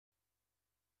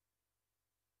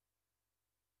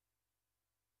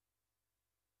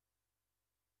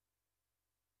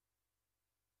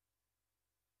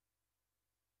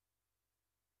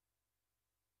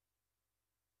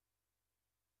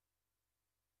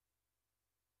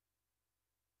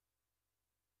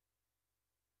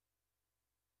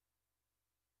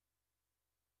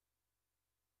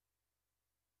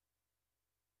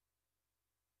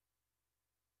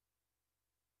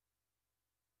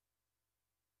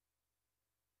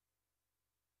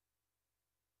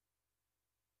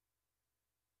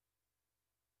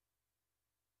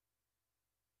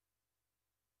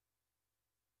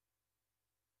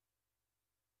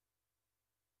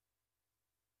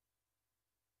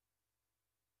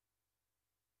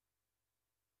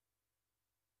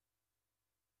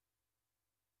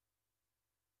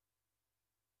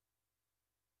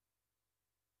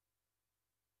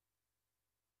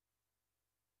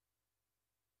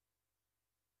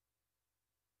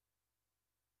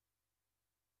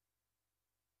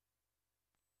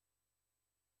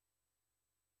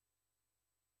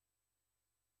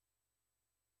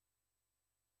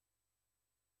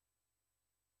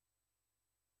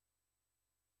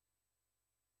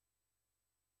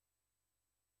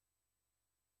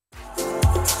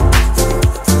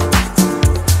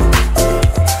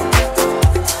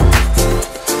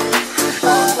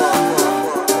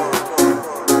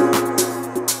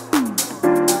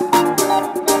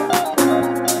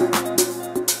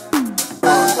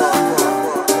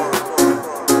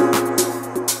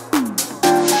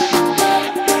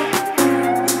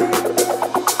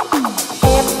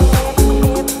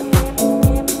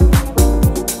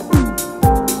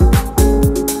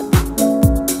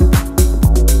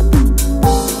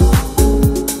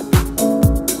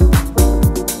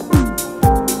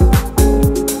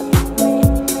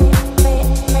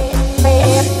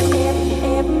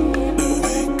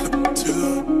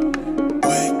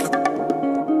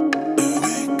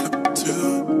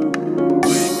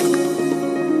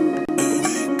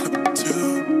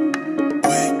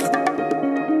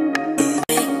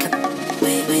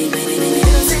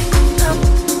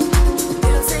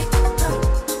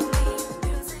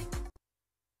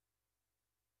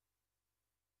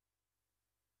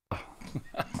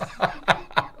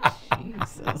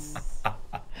Jesus.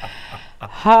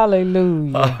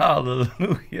 Hallelujah.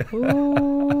 Hallelujah.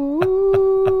 Ooh.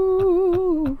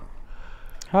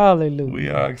 Hallelujah. We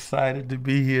are excited to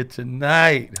be here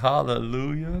tonight.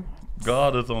 Hallelujah.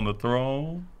 God is on the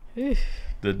throne.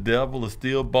 The devil is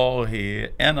still bald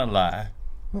head and alive.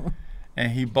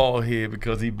 And he bald head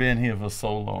because he been here for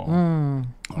so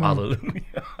long. Hallelujah.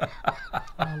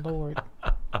 My Lord.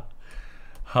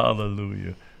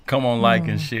 Hallelujah. Come on, like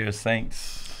and share,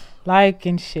 saints. Like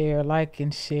and share, like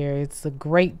and share. It's a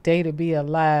great day to be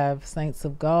alive, saints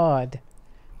of God.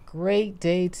 Great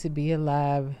day to be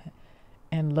alive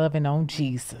and loving on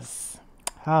Jesus.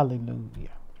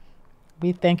 Hallelujah.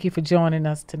 We thank you for joining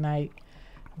us tonight.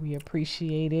 We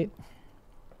appreciate it.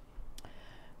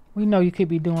 We know you could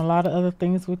be doing a lot of other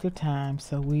things with your time,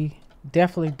 so we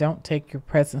definitely don't take your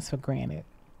presence for granted.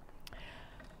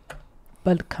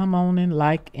 But come on and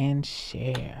like and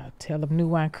share. Tell them New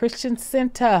Wine Christian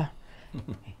Center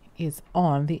is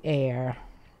on the air.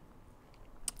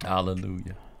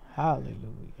 Hallelujah.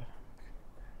 Hallelujah.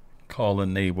 Call a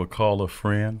neighbor, call a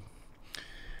friend.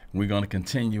 We're going to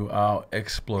continue our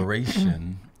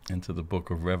exploration into the book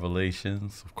of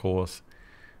Revelations. Of course,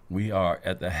 we are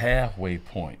at the halfway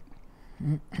point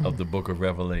of the book of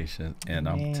Revelation, and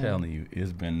I'm telling you,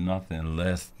 it's been nothing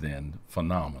less than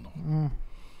phenomenal.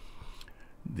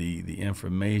 The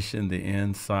information, the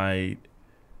insight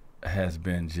has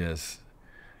been just,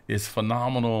 it's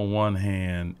phenomenal on one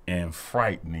hand and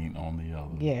frightening on the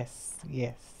other. Yes,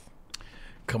 yes.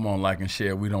 Come on, like and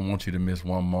share. We don't want you to miss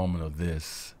one moment of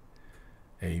this.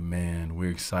 Amen.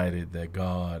 We're excited that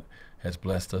God has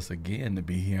blessed us again to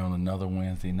be here on another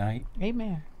Wednesday night.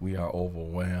 Amen. We are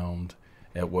overwhelmed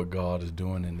at what God is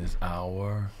doing in this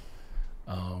hour.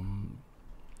 And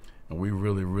we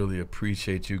really, really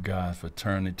appreciate you guys for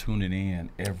tuning in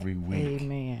every week.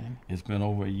 Amen. It's been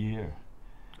over a year.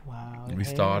 Wow. We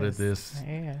started this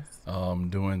Yes.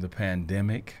 during the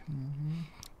pandemic.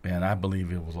 And I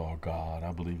believe it was all God.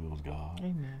 I believe it was God.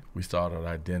 Amen. We started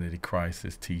identity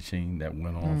crisis teaching that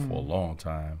went on for a long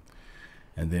time.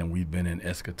 And then we've been in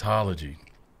eschatology.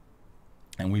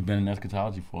 And we've been in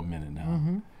eschatology for a minute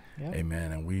now. Yep.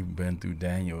 Amen. And we've been through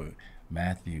Daniel,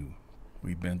 Matthew.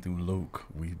 We've been through Luke.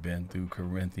 We've been through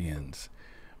Corinthians.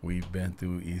 We've been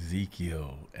through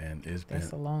Ezekiel. And it's been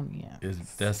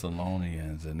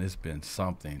Thessalonians. And it's been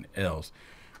something else.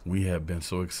 We have been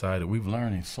so excited. We've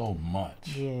learning so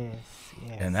much. Yes,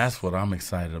 yes. And that's what I'm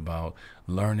excited about,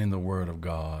 learning the Word of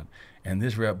God. And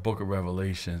this book of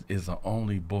Revelations is the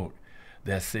only book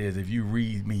that says, if you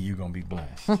read me, you're going to be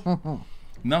blessed.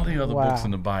 None of the other books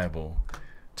in the Bible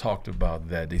talked about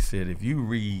that. They said, if you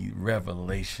read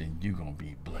Revelation, you're going to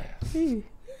be blessed.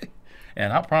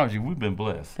 And I promise you, we've been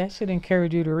blessed. That should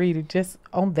encourage you to read it just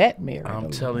on that merit. I'm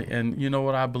telling you, and you know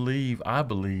what I believe? I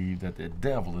believe that the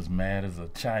devil is mad as a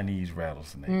Chinese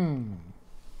rattlesnake.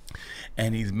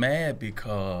 And he's mad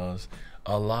because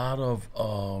a lot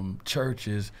of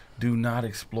churches do not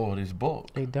explore this book.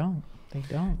 They don't. They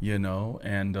don't. You know,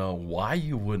 and why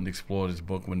you wouldn't explore this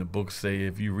book when the book say,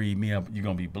 if you read me, you're going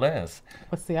to be blessed.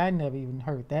 But see, I never even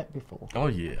heard that before. Oh,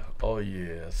 yeah. Oh,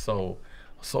 yeah. So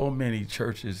many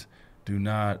churches do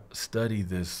not study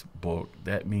this book.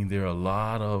 That means there are a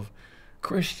lot of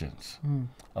Christians,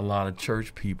 a lot of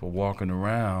church people walking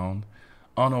around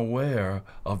unaware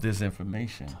of this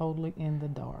information. Totally in the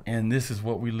dark. And this is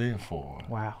what we live for.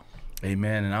 Wow.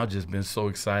 Amen. And I've just been so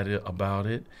excited about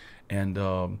it.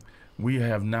 And we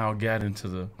have now got into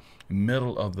the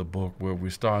middle of the book where we're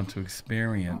starting to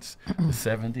experience the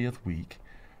 70th week,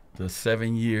 the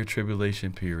 7-year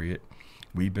tribulation period.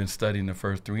 We've been studying the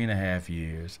first 3.5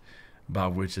 years, by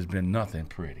which has been nothing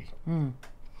pretty.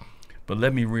 But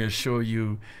let me reassure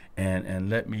you and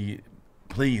let me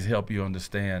please help you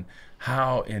understand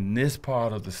how in this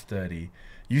part of the study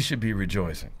you should be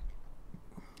rejoicing.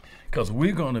 Because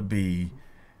we're going to be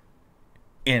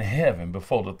in heaven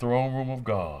before the throne room of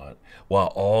God while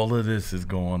all of this is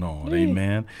going on.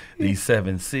 Amen. These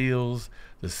 7 seals,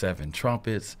 the 7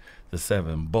 trumpets, the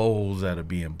 7 bowls that are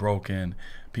being broken.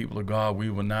 People of God, we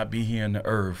will not be here on the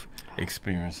earth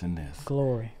experiencing this.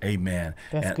 Glory. Amen.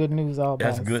 That's good news all by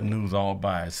itself. That's good news all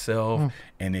by itself.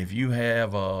 And if you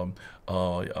have a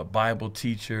Bible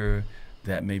teacher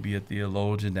that may be a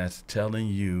theologian that's telling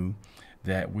you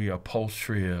that we are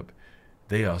post-trib,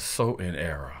 they are so in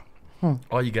error.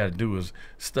 All you got to do is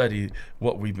study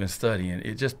what we've been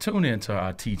studying. Just tune into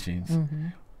our teachings.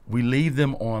 We leave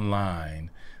them online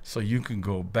so you can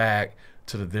go back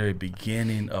to the very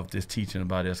beginning of this teaching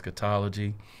about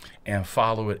eschatology and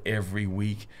follow it every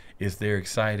week. It's there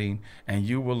exciting, and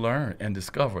you will learn and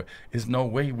discover there's no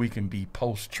way we can be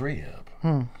post-trib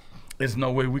There's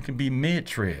no way we can be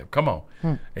mid-trib. Come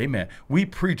on. Amen. We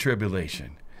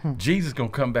pre-tribulation. Jesus going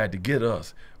to come back to get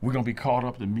us. We're going to be caught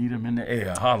up to meet him in the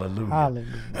air. Hallelujah.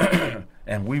 Hallelujah.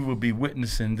 And we will be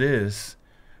witnessing this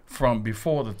from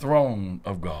before the throne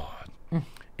of God.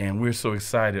 And we're so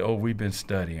excited. Oh, we've been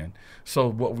studying. So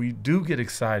what we do get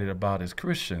excited about as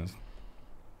Christians,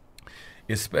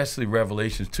 especially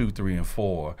Revelations 2, 3, and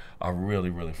 4, are really,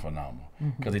 really phenomenal.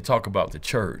 Because they talk about the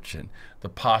church and the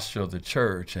posture of the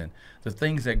church and the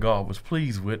things that God was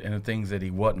pleased with and the things that he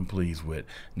wasn't pleased with.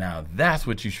 Now, that's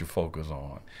what you should focus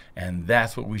on. And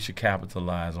that's what we should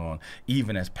capitalize on,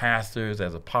 even as pastors,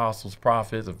 as apostles,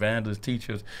 prophets, evangelists,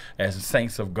 teachers, as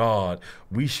saints of God.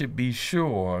 We should be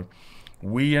sure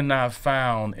we are not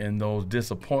found in those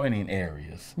disappointing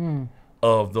areas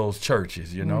of those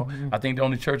churches, you know. I think the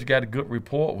only church that got a good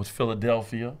report was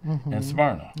Philadelphia and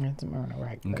Smyrna. And Smyrna,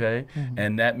 right. Okay?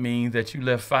 And that means that you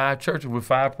left 5 churches with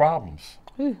 5 problems.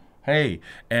 Hey,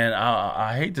 and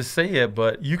I hate to say it,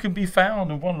 but you can be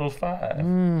found in one of those 5.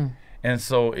 And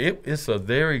so it's a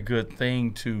very good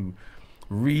thing to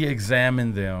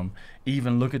re-examine them,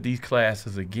 even look at these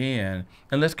classes again,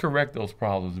 and let's correct those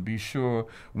problems to be sure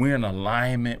we're in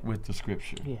alignment with the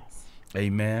scripture. Yes.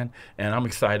 Amen. And I'm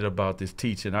excited about this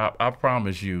teaching. I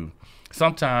promise you,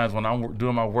 sometimes when I'm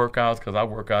doing my workouts, because I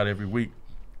work out every week,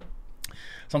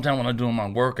 sometimes when I'm doing my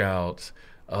workouts,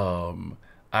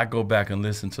 I go back and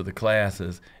listen to the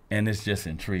classes, and it's just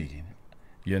intriguing.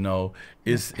 You know,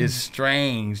 it's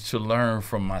strange to learn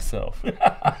from myself.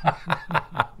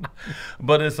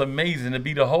 But it's amazing to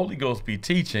be the Holy Ghost be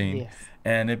teaching. Yes.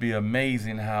 And it'd be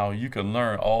amazing how you can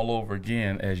learn all over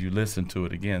again as you listen to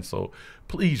it again. So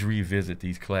please revisit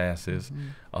these classes.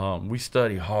 We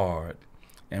study hard,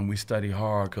 and we study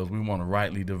hard because we want to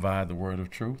rightly divide the word of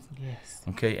truth. Yes.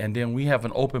 Okay, and then we have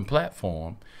an open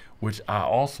platform, which I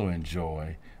also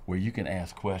enjoy, where you can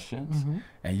ask questions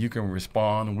and you can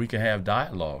respond and we can have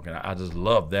dialogue. And I just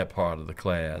love that part of the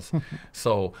class.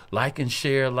 So like and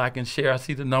share, like and share. I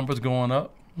see the numbers going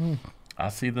up. I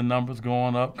see the numbers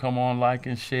going up. Come on, like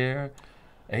and share.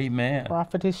 Amen.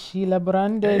 Prophetess Sheila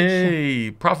Brundage.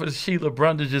 Hey, Prophetess Sheila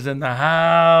Brundage is in the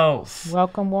house.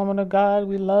 Welcome, woman of God.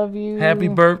 We love you. Happy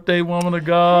birthday, woman of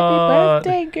God. Happy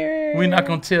birthday, girl. We're not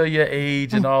going to tell your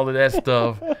age and all of that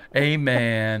stuff.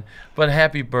 Amen. But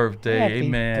happy birthday. Happy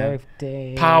Amen.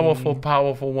 birthday. Powerful,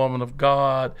 powerful woman of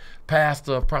God.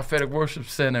 Pastor of Prophetic Worship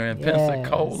Center in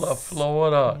Pensacola,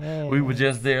 Florida. Yes. We were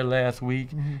just there last week,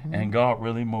 and God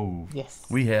really moved. Yes.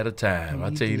 We had a time.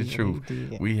 I'll tell you the truth.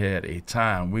 We had a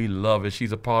time. We love it.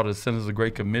 She's a part of the Centers of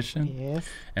Great Commission. Yes.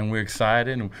 And we're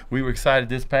excited. And we were excited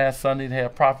this past Sunday to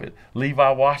have Prophet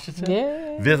Levi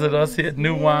Washington visit us here at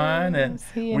New Wine. And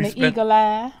he and the Eagle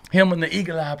Eye. Him and the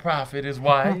Eagle Eye Prophet, his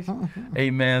wife.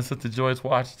 Amen. Sister Joyce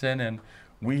Washington. And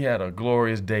we had a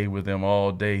glorious day with them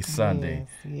all day Sunday.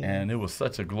 Yes. And it was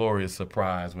such a glorious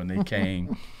surprise when they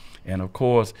came. And, of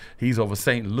course, he's over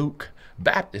St. Luke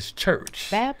Baptist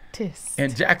Church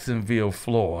in Jacksonville,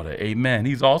 Florida. Amen.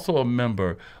 He's also a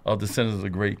member of the Centers of the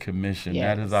Great Commission.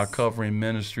 Yes. That is our covering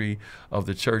ministry of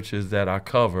the churches that I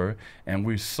cover. And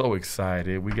we're so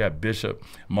excited. We got Bishop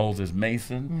Moses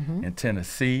Mason in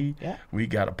Tennessee. Yeah. We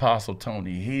got Apostle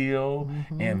Tony Hill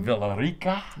in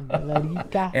Villarica.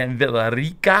 And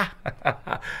Villarica.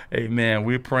 Amen.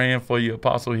 We're praying for you,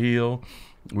 Apostle Hill.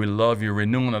 We love you.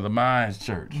 Renewing of the Minds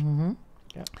Church.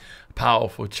 Yep.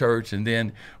 Powerful church. And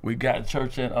then we got a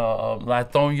church in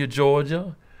Lithonia,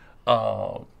 Georgia.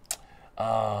 Wow.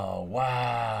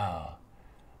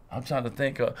 I'm trying to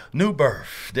think of New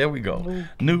Birth. There we go.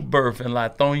 New Birth in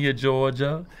Lithonia,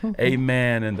 Georgia.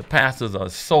 Amen. And the pastors are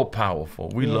so powerful.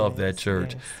 We love that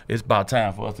church. Yes. It's about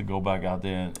time for us to go back out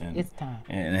there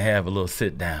and have a little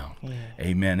sit down. Yeah.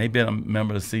 Amen. They've been a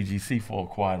member of the CGC for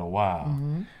quite a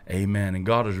while. Amen. And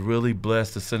God has really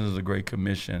blessed the Centers of the Great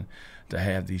Commission to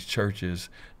have these churches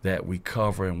that we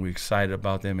cover, and we're excited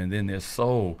about them. And then there's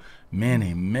so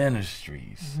many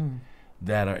ministries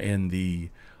that are in the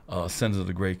Centers of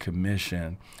the Great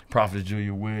Commission. Prophetess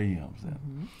Julia Williams,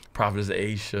 and Prophetess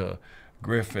Aisha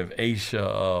Griffith.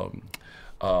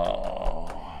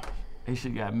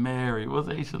 Aisha got married. What's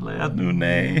Aisha's last new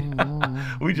name?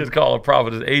 We just call her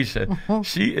Prophetess Aisha.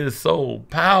 She is so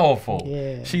powerful.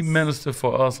 Yes. She ministered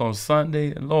for us on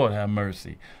Sunday, and Lord have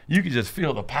mercy. You can just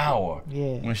feel the power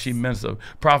when she ministered.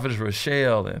 Prophetess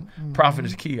Rochelle and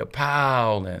Prophetess Kia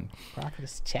Powell and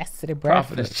Prophetess Chastity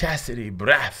Bradford. Prophetess Chastity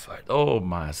Bradford. Oh,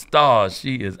 my stars.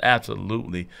 She is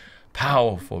absolutely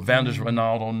powerful. Evangelist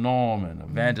Ronaldo Norman,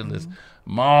 Evangelist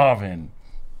Marvin.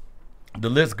 the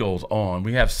list goes on.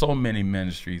 We have so many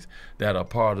ministries that are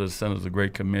part of the Centers of the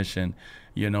Great Commission,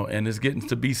 you know, and it's getting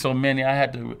to be so many. I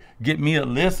had to get me a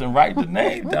list and write the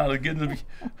name down.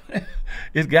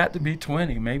 It's got to be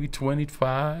 20, maybe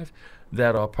 25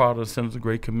 that are part of the Centers of the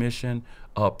Great Commission.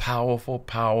 A powerful,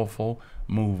 powerful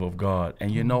move of God.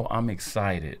 And you know, I'm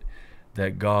excited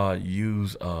that God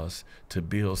used us to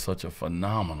build such a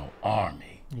phenomenal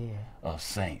army of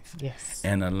saints. Yes.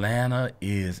 And Atlanta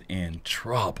is in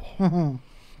trouble.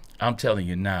 I'm telling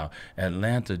you now,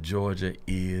 Atlanta, Georgia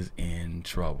is in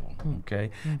trouble,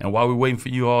 okay? And while we're waiting for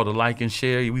you all to like and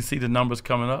share, we see the numbers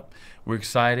coming up. We're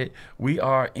excited. We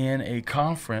are in a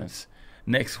conference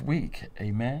next week,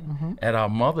 amen, at our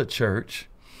mother church,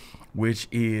 which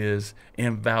is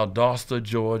in Valdosta,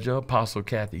 Georgia, Apostle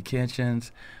Kathy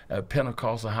Kitchens,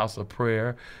 Pentecostal House of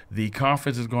Prayer. The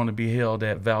conference is going to be held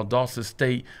at Valdosta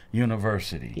State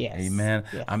University. Yes. Amen.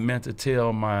 Yes. I meant to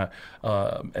tell my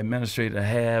administrator to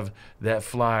have that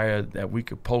flyer that we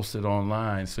could post it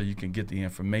online so you can get the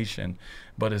information.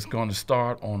 But it's going to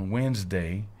start on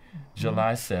Wednesday,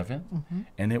 July 7th,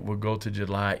 and it will go to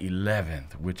July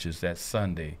 11th, which is that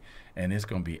Sunday. And it's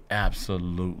going to be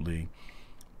absolutely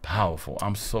powerful.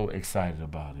 I'm so excited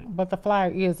about it. But the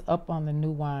flyer is up on the New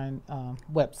Wine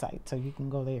website, so you can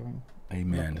go there and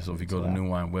Amen. So if you go to the New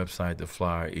Wine website, the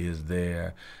flyer is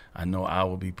there. I know I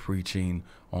will be preaching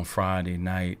on Friday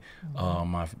night.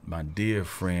 My dear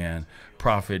friend,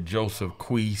 Prophet Joseph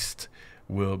Queest,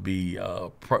 will be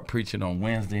preaching on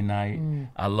Wednesday night.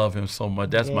 I love him so much.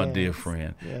 That's my dear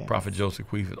friend. Yes. Prophet Joseph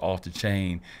Queest is off the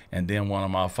chain. And then one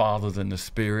of my fathers in the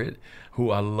spirit,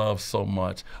 who I love so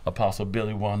much, Apostle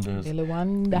Billy Wonders. Billy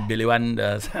Wonder. Billy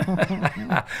Wonders.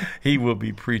 He will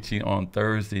be preaching on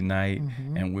Thursday night,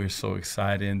 and we're so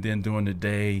excited. And then during the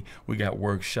day, we got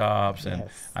workshops, and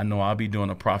I know I'll be doing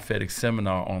a prophetic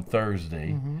seminar on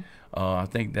Thursday. I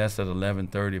think that's at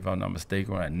 11:30, if I'm not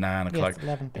mistaken, or at 9 o'clock.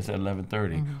 Yes, 11:30. It's at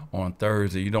 11:30 on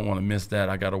Thursday. You don't want to miss that.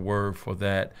 I got a word for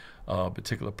that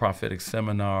particular prophetic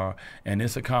seminar, and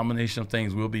it's a combination of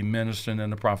things. We'll be ministering in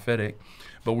the prophetic,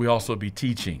 but we also be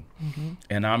teaching.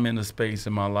 And I'm in a space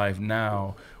in my life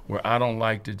now where I don't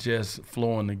like to just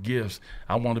flow in the gifts.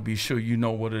 I want to be sure you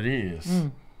know what it is.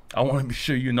 I want to be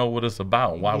sure you know what it's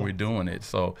about, why we're doing it.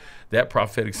 So that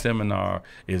prophetic seminar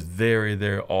is very,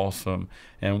 very awesome,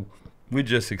 and we're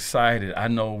just excited. I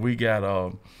know we got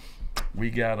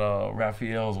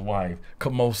Raphael's wife,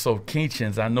 Kamoso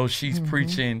Kitchens. I know she's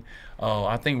preaching,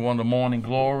 I think one of the morning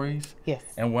glories. Yes.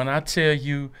 And when I tell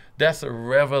you, that's a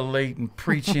revelating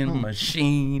preaching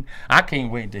machine. I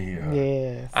can't wait to hear her.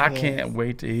 Yes. I can't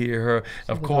wait to hear her.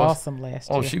 She of was course. awesome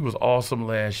last year. She was awesome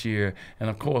last year. And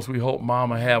of course, we hope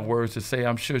Mama have words to say.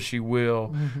 I'm sure she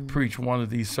will preach one of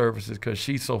these services because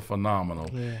she's so phenomenal.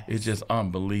 Yes. It's just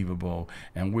unbelievable.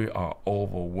 And we are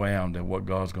overwhelmed at what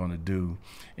God's going to do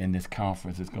in this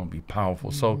conference. It's going to be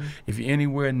powerful. So if you're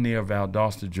anywhere near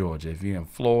Valdosta, Georgia, if you're in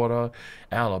Florida,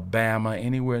 Alabama,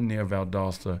 anywhere near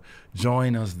Valdosta,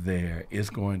 join us there. It's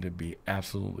going to be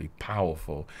absolutely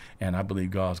powerful, and I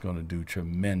believe God's going to do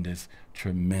tremendous,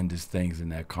 tremendous things in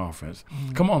that conference.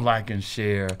 Come on, like and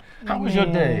share. How was your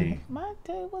day? My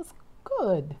day was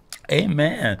good.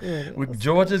 Amen. Good.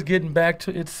 Georgia's getting back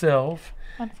to itself.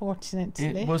 Unfortunately.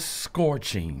 It was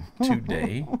scorching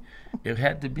today. It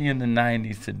had to be in the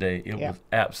 90s today. It was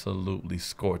absolutely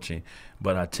scorching.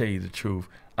 But I tell you the truth,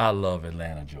 I love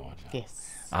Atlanta, Georgia. Yes.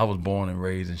 I was born and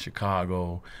raised in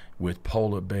Chicago with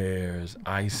polar bears,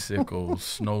 icicles,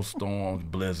 snowstorms,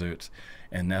 blizzards,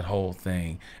 and that whole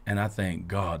thing. And I thank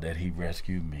God that he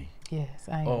rescued me. Yes,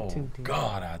 I am too, dear.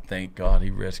 God, I thank God he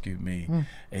rescued me.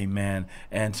 Amen.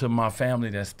 And to my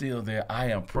family that's still there, I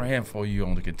am praying for you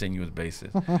on a continuous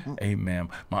basis. Amen.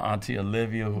 My auntie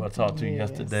Olivia, who I talked to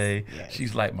yesterday,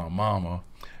 she's like my mama.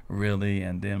 Really,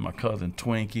 and then my cousin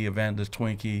Twinkie, Evangelist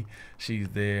Twinkie, she's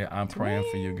there. I'm praying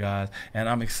for you guys, and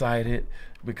I'm excited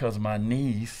because my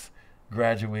niece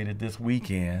graduated this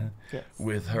weekend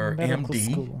with her Medical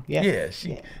MD.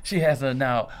 school. She has a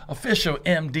now official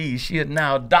MD. She is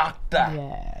now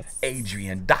Dr.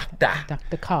 Adrian,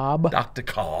 Dr. Cobb. Dr.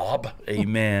 Cobb.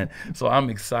 Amen. So I'm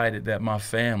excited that my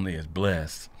family is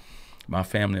blessed. My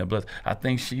family are blessed. I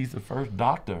think she's the first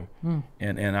doctor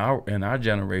in our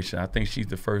generation. I think she's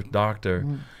the first doctor,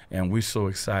 and we're so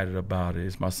excited about it.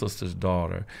 It's my sister's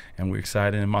daughter, and we're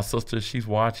excited. And my sister, she's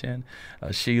watching.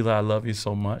 Sheila, I love you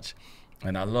so much,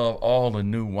 and I love all the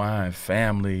New Wine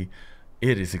family.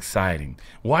 It is exciting.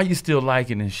 While you still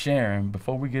liking and sharing,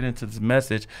 before we get into this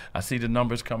message, I see the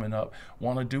numbers coming up.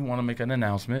 Want to make an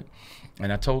announcement,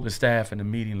 and I told the staff in the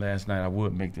meeting last night I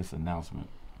would make this announcement.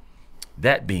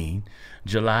 That being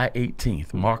July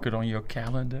 18th. Mark it on your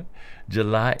calendar.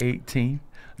 July 18th,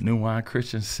 New Wine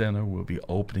Christian Center will be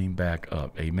opening back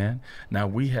up. Amen. Now,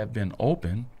 we have been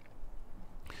open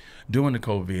during the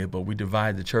COVID, but we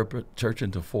divide the church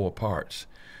into 4 parts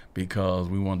because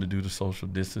we wanted to do the social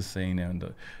distancing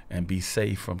and be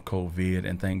safe from COVID.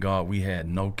 And thank God we had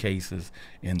no cases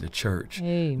in the church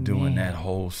during that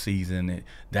whole season.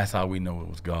 That's how we know it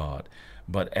was God.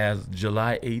 But as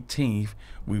July 18th,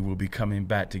 we will be coming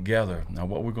back together. Now,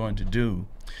 what we're going to do,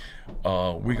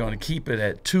 we're going to keep it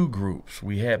at 2 groups.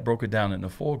 We had broke it down into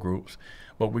 4 groups,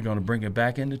 but we're going to bring it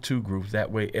back into 2 groups.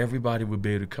 That way, everybody will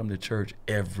be able to come to church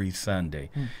every Sunday.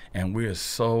 And we're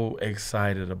so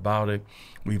excited about it.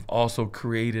 We've also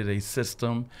created a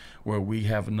system where we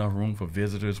have enough room for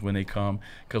visitors when they come,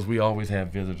 because we always have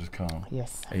visitors come.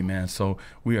 Yes. Amen. So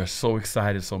we are so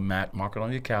excited. So Matt, mark it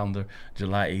on your calendar,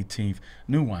 July 18th.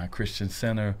 New Wine Christian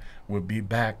Center will be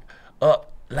back up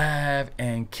live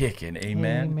and kicking.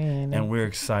 Amen. Amen. And we're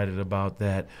excited about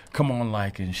that. Come on,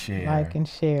 like and share. Like and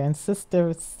share. And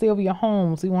Sister Sylvia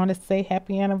Holmes, we want to say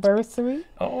happy anniversary.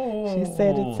 Oh. She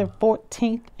said it's her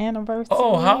 14th anniversary.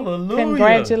 Oh, hallelujah.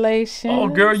 Congratulations. Oh,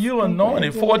 girl, you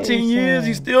anointed. 14 years,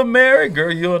 you still married.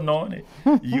 Girl, you anointed.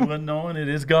 You anointed.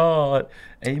 It's God.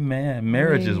 Amen.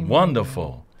 Marriage is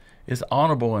wonderful. It's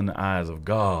honorable in the eyes of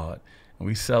God.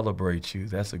 We celebrate you.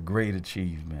 That's a great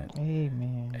achievement.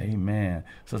 Amen. Amen.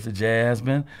 Sister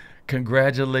Jasmine,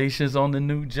 congratulations on the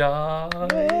new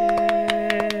job.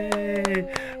 Yay.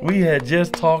 We had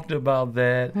just talked about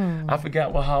that. I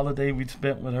forgot what holiday we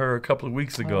spent with her a couple of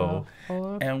weeks ago.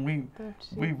 And we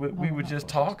were just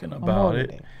talking about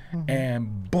it.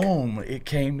 And boom, it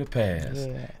came to pass.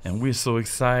 Yes. And we're so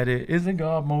excited. Isn't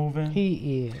God moving?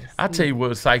 He is. I tell you what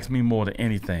excites me more than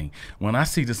anything, when I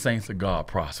see the saints of God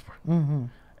prosper.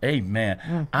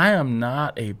 Amen. I am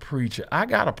not a preacher. I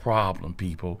got a problem,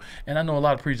 people. And I know a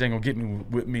lot of preachers ain't going to get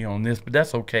with me on this, but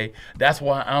that's okay. That's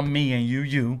why I'm me and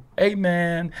you.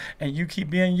 Amen. And you keep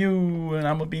being you, and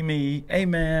I'm going to be me.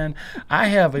 Amen. I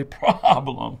have a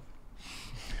problem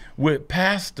with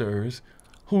pastors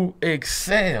who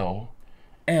excel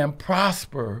and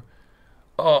prosper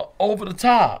over the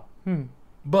top.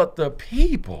 But the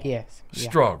people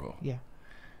struggle. Yeah.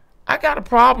 I got a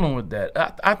problem with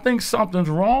that. I think something's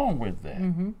wrong with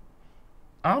that.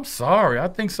 I'm sorry. I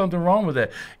think something wrong with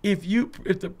that. If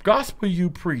the gospel you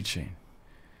preaching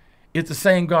is the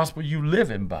same gospel you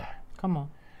living by, come on,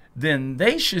 then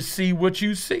they should see what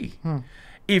you see.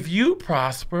 If you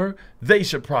prosper, they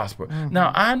should prosper.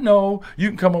 Now, I know you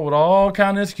can come up with all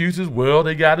kind of excuses. Well,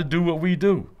 they got to do what we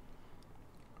do.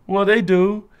 Well, they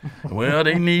do. Well,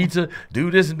 they need to do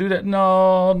this and do that.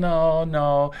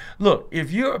 No. Look,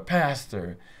 if you're a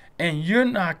pastor and you're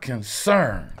not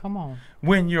concerned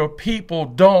when your people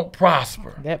don't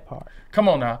prosper. That part. Come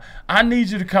on now. I need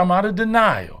you to come out of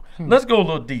denial. Let's go a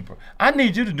little deeper. I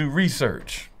need you to do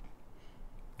research.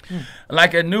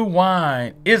 Like a new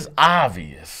wine, it's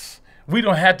obvious. We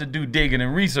don't have to do digging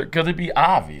and research because it'd be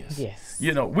obvious. Yes.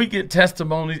 You know, we get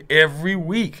testimonies every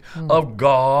week of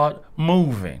God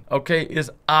moving. Okay, it's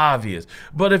obvious.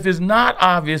 But if it's not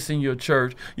obvious in your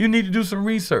church, you need to do some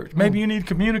research. Maybe you need to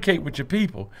communicate with your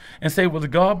people and say, well, is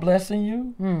God blessing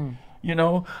you? You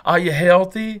know, are you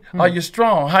healthy? Are you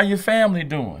strong? How your family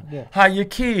doing? Yes. How your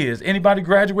kids? Anybody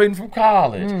graduating from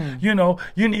college? You know,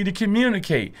 you need to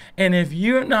communicate. And if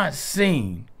you're not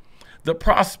seeing the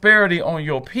prosperity on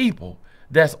your people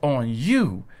that's on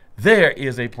you, there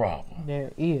is a problem.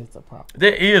 There is a problem.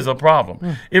 There is a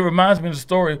problem. It reminds me of the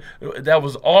story that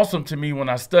was awesome to me when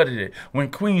I studied it,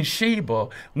 when Queen Sheba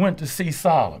went to see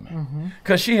Solomon,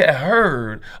 because she had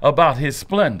heard about his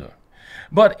splendor.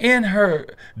 But in her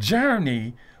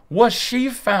journey, what she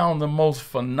found the most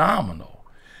phenomenal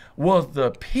was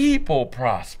the people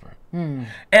prospered.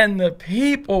 And the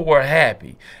people were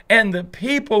happy, and the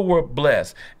people were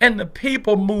blessed, and the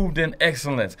people moved in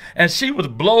excellence. And she was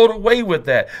blown away with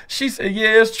that. She said,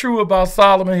 yeah, it's true about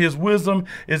Solomon. His wisdom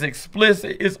is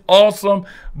explicit, it's awesome,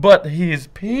 but his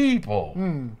people.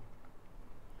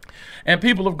 And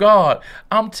people of God,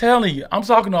 I'm telling you, I'm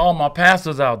talking to all my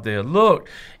pastors out there. Look,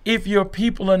 if your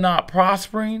people are not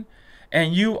prospering,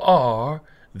 and you are,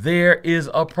 there is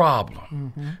a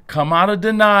problem. Come out of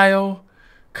denial.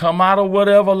 Come out of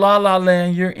whatever la-la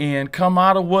land you're in. Come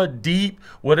out of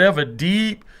whatever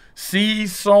deep seed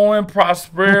sowing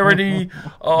prosperity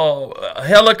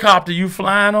helicopter you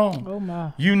flying on. Oh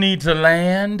my. You need to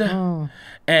land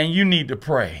and you need to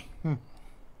pray.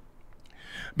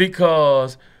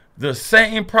 Because the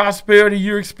same prosperity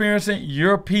you're experiencing,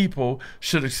 your people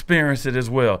should experience it as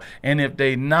well. And if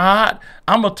they not,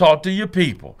 I'm going to talk to your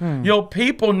people. Your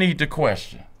people need to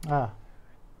question.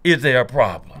 is there a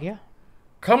problem? Yeah.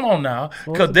 Come on now,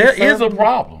 Supposed because to be there is a serving-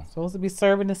 problem. Supposed to be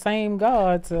serving the same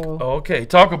God, so Okay,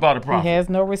 talk about a he problem. has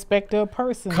no respect of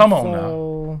person. Come on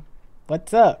so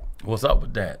what's up? What's up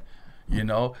with that? You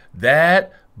know,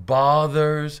 that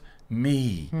bothers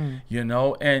me. You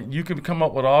know, and you can come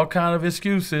up with all kind of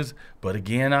excuses, but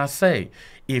again, I say,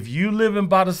 if you living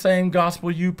by the same gospel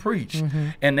you preach,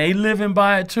 and they living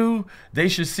by it too, they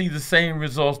should see the same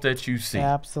results that you see.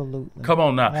 Absolutely. Come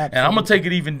on now. And I'm going to take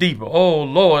it even deeper. Oh,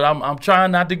 Lord, I'm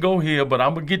trying not to go here, but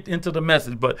I'm going to get into the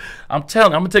message. But I'm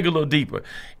telling you, I'm going to take it a little deeper.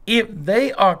 If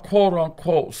they are, quote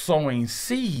unquote, sowing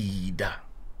seed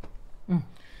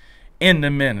in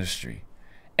the ministry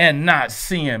and not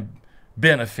seeing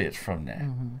benefits from that,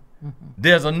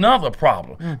 there's another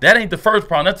problem. That ain't the first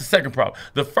problem. That's the second problem.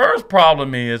 The first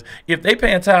problem is if they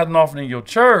paying tithe and offering in your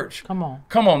church, come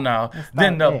on now,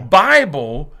 then the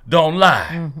Bible don't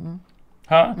lie.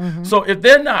 So if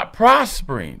they're not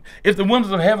prospering, if the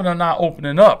windows of heaven are not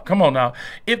opening up, come on now,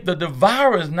 if the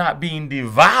devourer is not being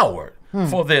devoured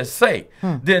for their sake,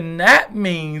 then that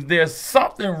means there's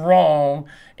something wrong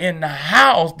in the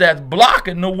house that's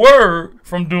blocking the word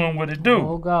from doing what it do.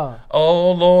 Oh, God.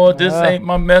 Oh, Lord, this ain't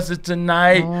my message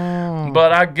tonight.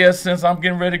 But I guess since I'm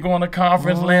getting ready to go on a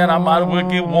conference land, I might as well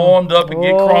get warmed up and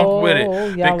get crunk with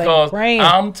it. Because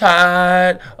I'm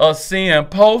tired of seeing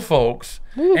poor folks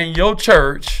in your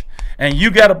church, and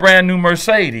you got a brand new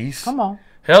Mercedes. Come on.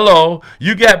 Hello.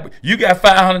 You got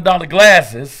 $500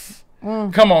 glasses.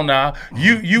 Come on now.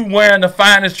 You wearing the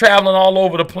finest, traveling all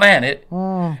over the planet,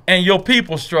 and your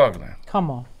people struggling.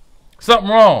 Come on. Something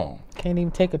wrong. Can't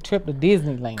even take a trip to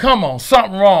Disneyland. Come on,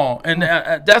 something wrong. And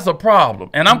that's a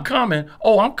problem. And I'm coming.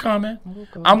 Oh, I'm coming.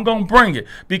 Okay. I'm going to bring it.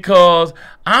 Because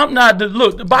I'm not,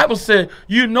 look, the Bible said,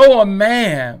 you know a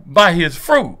man by his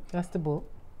fruit. That's the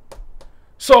book.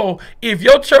 So if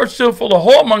your church still full of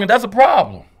whoremonger, that's a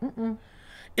problem.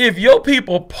 If your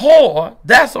people poor,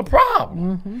 that's a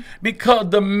problem. Because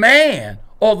the man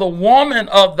or the woman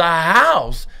of the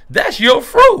house, that's your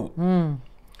fruit.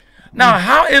 Now,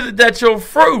 how is it that your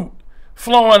fruit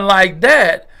flowing like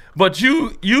that, but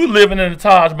you living in the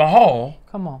Taj Mahal?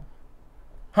 Come on.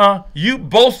 Huh? You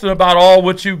boasting about all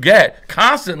what you get,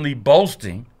 constantly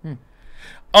boasting.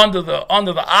 Under the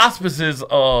auspices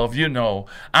of, you know,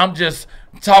 I'm just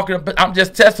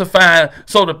testifying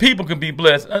so the people can be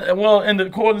blessed. Well, in the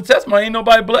court of testimony, ain't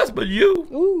nobody blessed but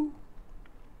you.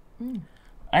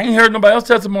 I ain't heard nobody else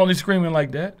testimony screaming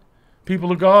like that.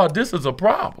 People of God, this is a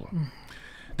problem.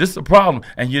 This is a problem.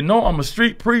 And you know I'm a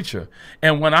street preacher.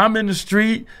 And when I'm in the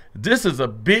street, this is a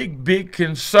big, big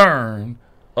concern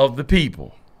of the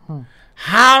people.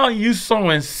 How are you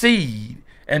sowing seed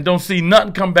and don't see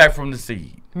nothing come back from the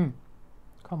seed?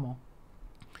 Come on.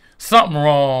 Something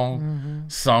wrong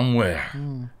somewhere.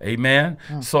 Amen.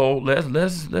 So let's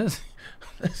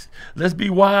be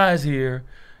wise here.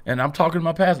 And I'm talking to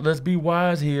my pastor. Let's be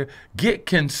wise here. Get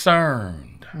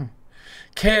concerned.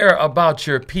 Care about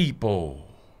your people.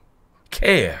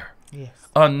 Care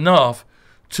enough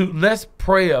to let's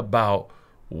pray about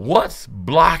what's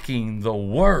blocking the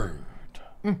word.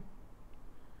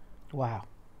 Wow.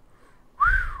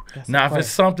 Now, if it's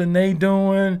something they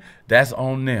doing, that's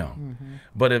on them.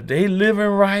 But if they living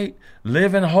right,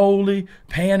 living holy,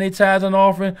 paying their tithes and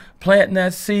offering, planting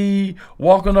that seed,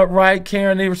 walking upright,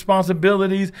 carrying their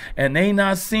responsibilities, and they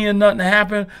not seeing nothing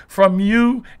happen from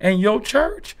you and your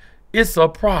church, it's a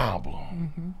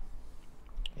problem.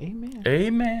 Amen.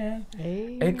 Amen.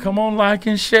 Hey, come on, like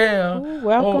and share. Ooh,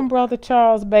 welcome, Brother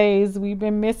Charles Bays. We've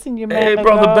been missing you, man. Hey,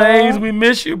 Brother Bays, we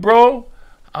miss you, bro.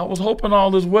 I was hoping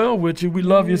all is well with you. We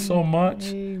love you so much.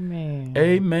 Amen.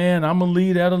 Amen. I'm going to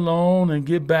leave that alone and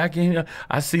get back in here.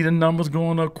 I see the numbers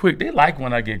going up quick. They like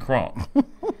when I get crunk.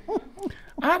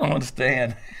 I don't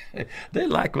understand. They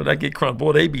like when I get crunk.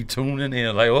 Boy, they be tuning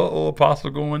in like, oh,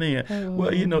 Apostle going in.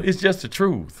 Well, you know, it's just the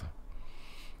truth.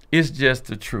 It's just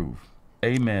the truth.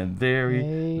 Amen. Very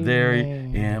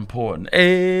important.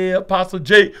 Hey, Apostle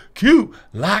J.Q.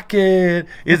 Lockett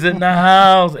is in the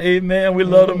house. Amen. We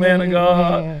love the man of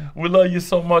God. We love you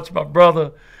so much, my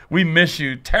brother. We miss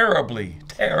you terribly.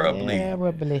 Amen.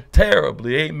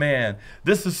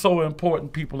 This is so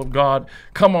important, people of God.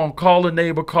 Come on, call a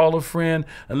neighbor, call a friend,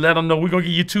 and let them know. We're going to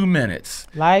give you 2 minutes.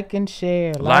 Like and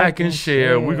share. Like and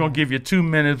share. We're going to give you 2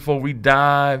 minutes before we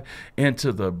dive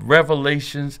into the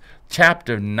Revelations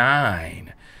chapter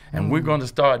 9. And we're going to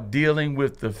start dealing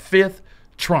with the 5th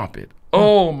trumpet.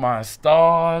 Oh, my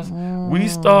stars. We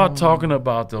start talking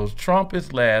about those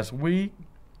trumpets last week.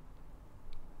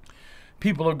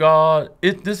 People of God,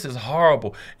 this is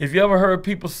horrible. If you ever heard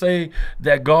people say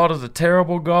that God is a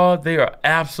terrible God, they are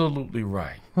absolutely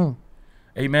right.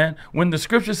 Amen. When the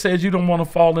scripture says you don't want to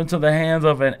fall into the hands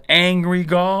of an angry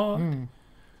God,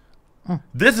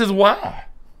 this is why.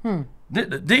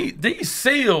 These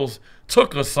seals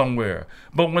took us somewhere.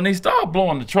 But when they started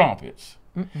blowing the trumpets,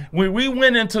 when we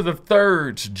went into the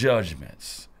third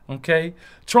judgments, okay,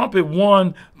 trumpet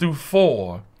 1 through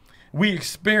 4, we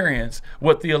experience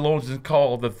what theologians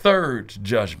call the third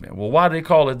judgment. Well, why do they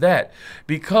call it that?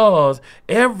 Because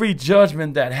every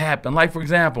judgment that happened, like for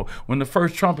example, when the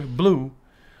first trumpet blew,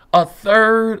 a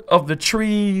third of the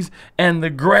trees and the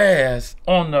grass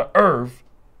on the earth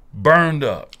burned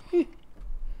up.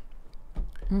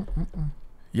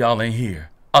 Y'all ain't here.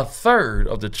 A third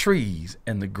of the trees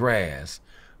and the grass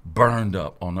burned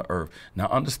up on the earth. Now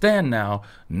understand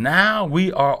now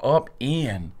we are up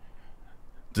in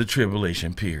the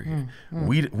tribulation period.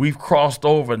 We've crossed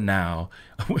over now.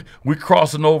 We're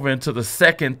crossing over into the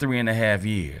second 3.5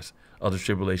 years of the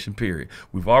tribulation period.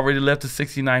 We've already left the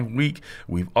 69th week.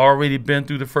 We've already been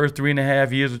through the first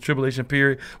 3.5 years of tribulation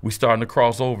period. We're starting to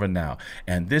cross over now.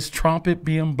 And this trumpet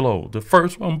being blown, the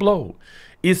first one blown,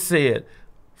 it said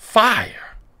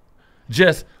fire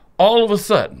just all of a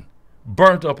sudden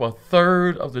burnt up a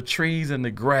third of the trees and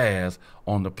the grass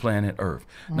on the planet Earth.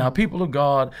 Now, people of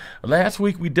God, last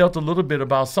week we dealt a little bit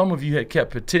about, some of you had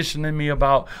kept petitioning me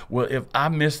about, well, if I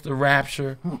miss the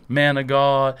rapture, man of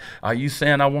God, are you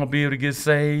saying I won't be able to get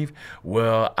saved?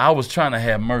 Well, I was trying to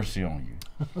have mercy on you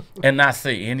and not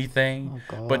say anything,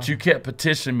 but you kept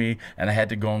petitioning me, and I had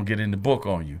to go and get in the book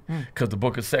on you, because the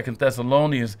book of 2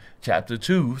 Thessalonians chapter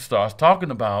 2 starts talking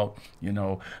about, you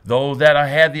know, those that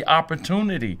had the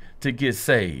opportunity to get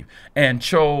saved and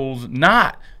chose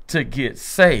not to get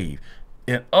saved.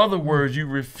 In other words, you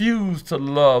refuse to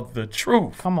love the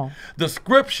truth. Come on. The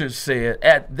scripture said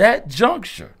at that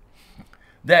juncture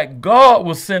that God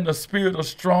will send a spirit of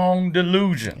strong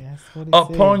delusion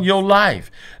upon your life,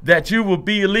 that you will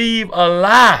believe a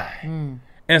lie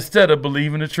instead of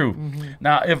believing the truth.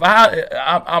 Now, if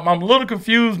I'm a little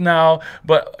confused now,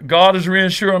 but God is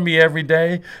reassuring me every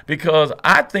day, because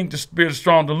I think the spirit of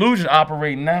strong delusion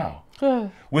operating now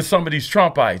with some of these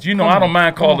Trumpites. You know, I don't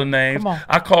mind calling names.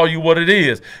 I call you what it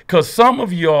is, because some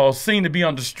of y'all seem to be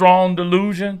under strong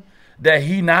delusion that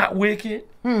he not wicked.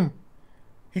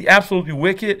 He absolutely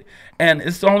wicked, and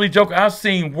it's the only joke I've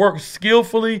seen work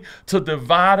skillfully to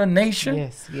divide a nation.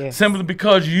 Simply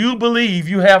because you believe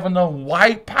you have enough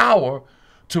white power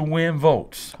to win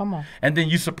votes. And then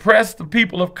you suppress the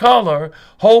people of color,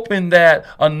 hoping that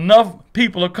enough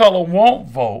people of color won't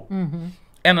vote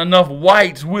and enough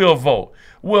whites will vote.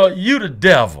 Well, you the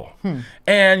devil.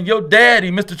 And your daddy,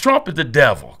 Mr. Trump, is the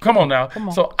devil. Come on now.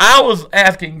 So I was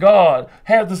asking God,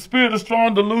 has the spirit of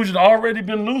strong delusion already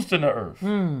been loosed in the earth?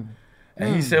 And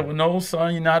he said, well, no,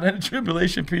 son, you're not in the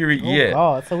tribulation period yet.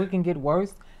 God, so we can get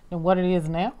worse than what it is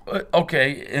now?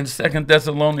 Okay, in 2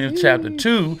 Thessalonians chapter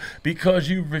 2, because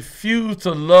you refuse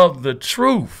to love the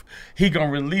truth, he going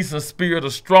to release a spirit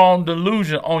of strong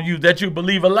delusion on you that you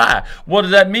believe a lie. What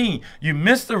does that mean? You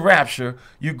miss the rapture,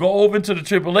 you go over into the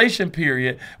tribulation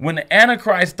period. When the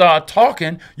Antichrist start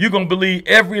talking, you're going to believe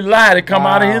every lie that come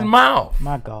out of his mouth.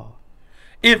 My God.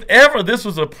 If ever this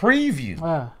was a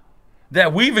preview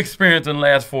that we've experienced in the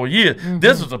last 4 years,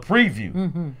 this was a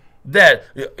preview. That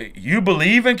you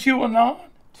believe in QAnon,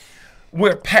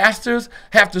 where pastors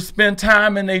have to spend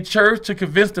time in their church to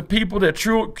convince the people that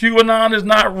true QAnon is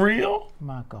not real.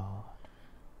 My God.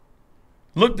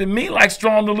 Looked at me like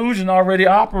strong delusion already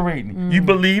operating. You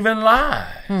believe in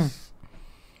lies.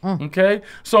 Okay?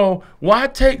 So why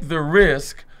take the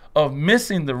risk of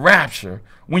missing the rapture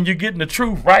when you're getting the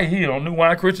truth right here on New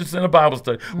Wine Christian Center Bible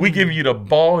Study? We giving you the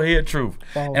bald head truth.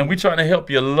 And we trying to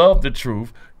help you love the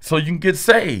truth so you can get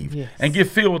saved and get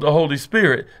filled with the Holy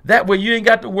Spirit. That way you ain't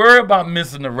got to worry about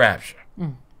missing the rapture.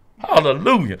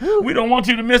 Hallelujah. We don't want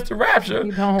you to miss the rapture,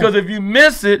 because if you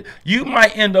miss it, you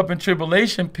might end up in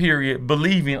tribulation period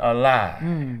believing a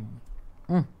lie.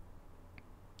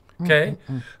 Okay?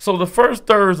 So the first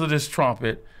thirds of this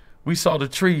trumpet, we saw the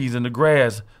trees and the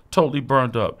grass totally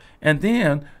burned up. And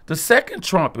then the second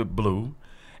trumpet blew,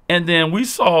 and then we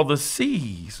saw the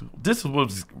seas. This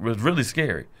was really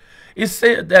scary. It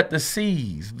said that the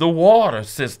seas, the water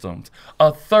systems,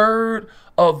 a third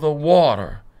of the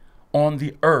water on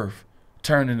the earth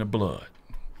turned into blood.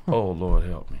 Oh, Lord,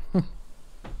 help me.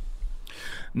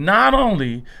 Not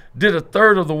only did a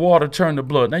third of the water turn to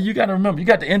blood. Now, you got to remember, you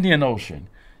got the Indian Ocean.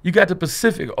 You got the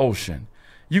Pacific Ocean.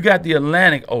 You got the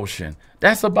Atlantic Ocean.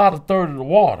 That's about a third of the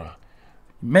water.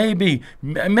 Maybe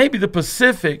the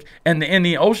Pacific and the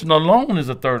Indian Ocean alone is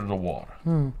a third of the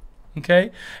water.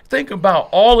 Okay? Think about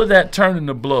all of that turning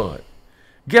to blood.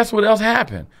 Guess what else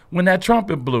happened? When that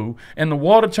trumpet blew and the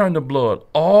water turned to blood,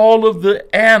 all of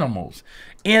the animals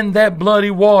in that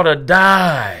bloody water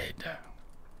died.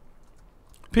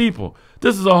 People,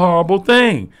 this is a horrible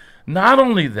thing. Not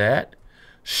only that,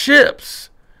 ships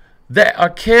that are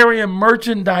carrying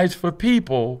merchandise for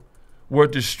people were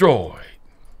destroyed.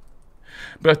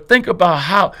 But think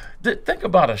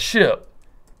about a ship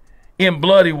in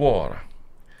bloody water.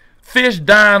 Fish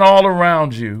dying all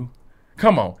around you.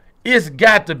 Come on. It's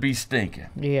got to be stinking.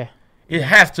 Yeah. It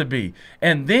has to be.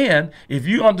 And then, if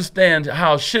you understand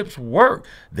how ships work,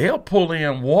 they'll pull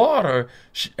in water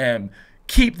and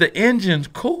keep the engines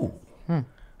cool.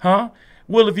 Huh?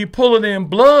 Well, if you pull it in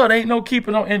blood, ain't no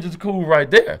keeping no engines cool right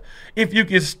there. If you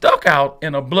get stuck out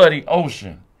in a bloody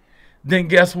ocean, then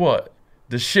guess what?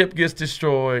 The ship gets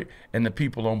destroyed and the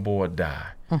people on board die.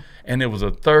 And it was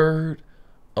a third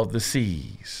of the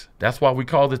seas. That's why we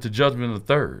call it the judgment of the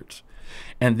thirds.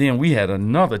 And then we had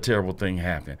another terrible thing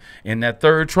happen. In that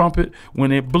third trumpet,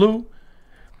 when it blew,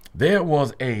 there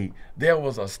was a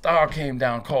star came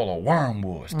down called a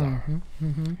wormwood star.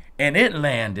 And it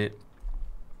landed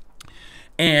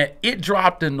and it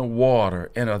dropped in the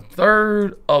water, and a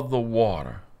third of the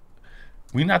water,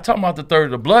 we're not talking about the third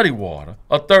of the bloody water,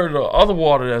 a third of the other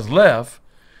water that's left,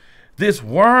 this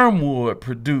wormwood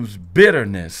produced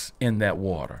bitterness in that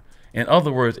water. In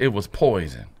other words, it was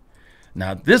poison.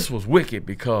 Now, this was wicked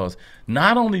because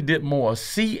not only did more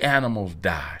sea animals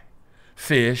die,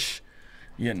 fish,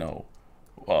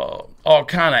 all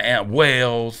kind of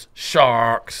whales,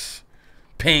 sharks,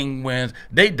 penguins,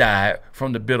 they died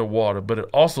from the bitter water. But it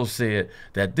also said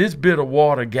that this bitter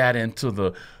water got into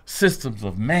the systems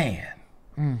of man.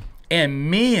 And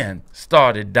men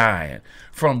started dying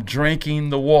from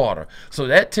drinking the water. So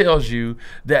that tells you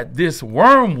that this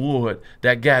wormwood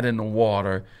that got in the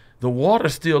water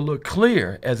still looked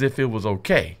clear as if it was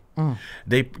okay.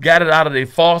 They got it out of their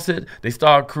faucet. They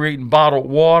started creating bottled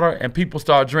water, and people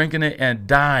started drinking it and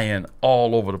dying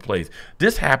all over the place.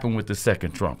 This happened with the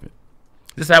second trumpet.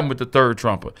 This happened with the third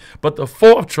trumpet. But the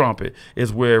fourth trumpet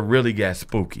is where it really got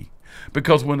spooky.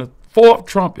 Because when the fourth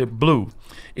trumpet blew,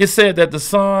 it said that the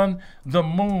sun, the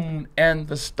moon, and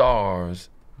the stars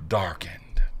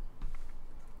darkened.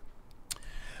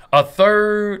 A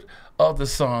third of the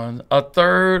sun, a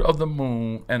third of the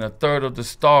moon, and a third of the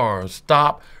stars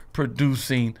stopped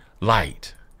producing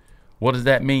light. What does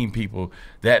that mean, people?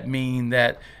 That means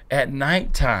that at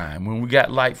nighttime, when we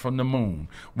got light from the moon,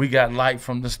 we got light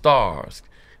from the stars.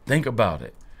 Think about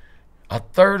it. A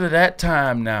third of that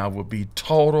time now will be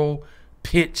total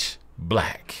pitch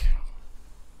black.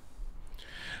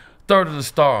 Third of the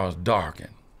stars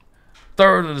darkened.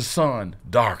 Third of the sun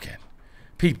darkened.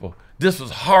 People, this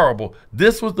was horrible.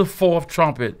 This was the fourth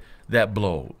trumpet that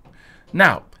blew.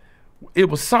 Now, it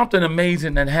was something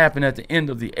amazing that happened at the end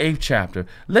of the 8th chapter.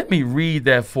 Let me read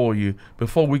that for you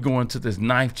before we go into this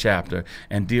 9th chapter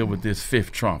and deal with this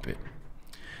 5th trumpet.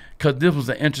 Because this was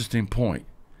an interesting point.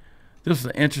 This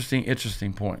was an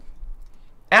interesting point.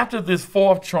 After this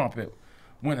 4th trumpet,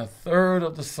 when a third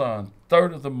of the sun,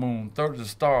 third of the moon, third of the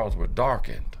stars were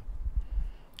darkened,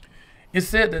 it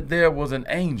said that there was an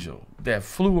angel that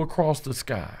flew across the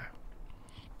sky.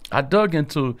 I dug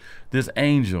into this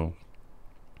angel,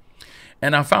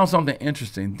 and I found something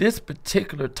interesting. This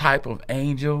particular type of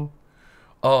angel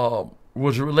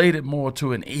was related more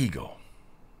to an eagle.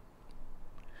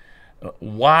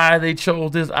 Why they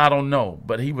chose this, I don't know.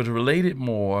 But he was related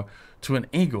more to an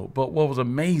eagle. But what was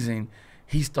amazing,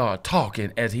 he started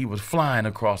talking as he was flying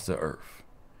across the earth.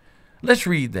 Let's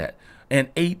read that. In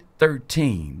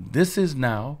 8:13, this is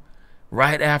now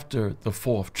right after the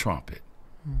 4th trumpet.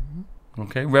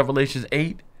 Okay, Revelations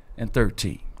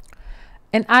 8:13.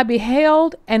 And I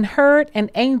beheld and heard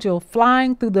an angel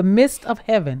flying through the midst of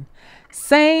heaven,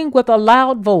 saying with a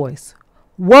loud voice,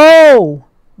 Woe,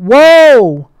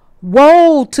 woe,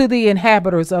 woe to the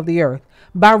inhabitants of the earth,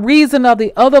 by reason of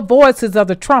the other voices of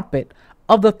the trumpet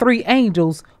of the 3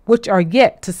 angels which are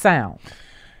yet to sound.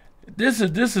 This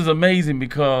is amazing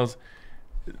because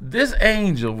this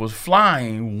angel was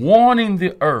flying, warning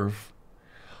the earth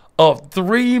of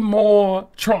 3 more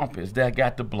trumpets that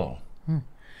got to blow.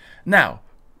 Now,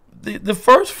 the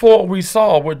first 4 we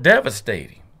saw were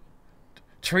devastating.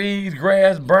 Trees,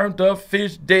 grass burnt up,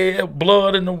 fish dead,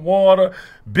 blood in the water,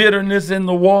 bitterness in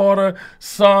the water,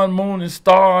 sun, moon, and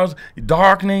stars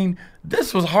darkening.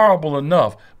 This was horrible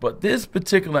enough, but this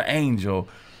particular angel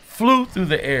flew through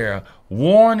the air,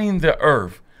 warning the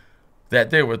earth that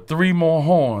there were 3 more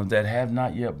horns that have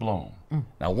not yet blown.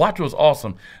 Now, watch what's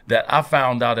awesome that I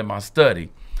found out in my study.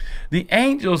 The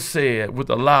angel said with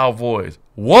a loud voice,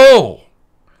 Woe,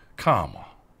 comma,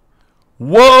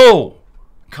 woe,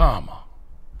 comma,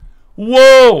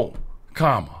 woe,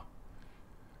 comma.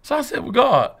 So I said, well,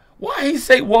 God, why he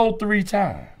say woe 3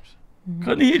 times?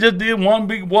 Couldn't he just did one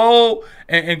big woe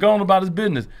and gone about his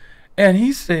business? And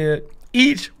he said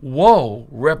each woe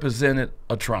represented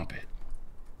a trumpet.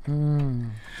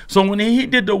 So when he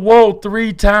did the woe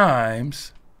 3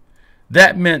 times,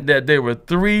 that meant that there were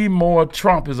 3 more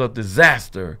trumpets of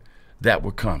disaster that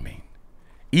were coming.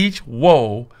 Each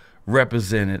woe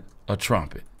represented a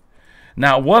trumpet.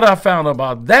 Now, what I found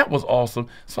about that was awesome.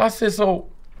 So I said, so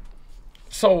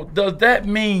does that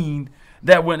mean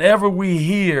that whenever we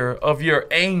hear of your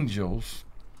angels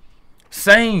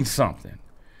saying something,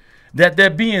 that they're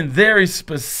being very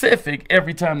specific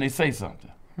every time they say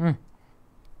something?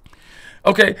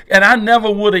 Okay, and I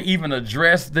never would have even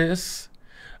addressed this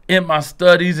in my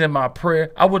studies, in my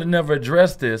prayer. I would have never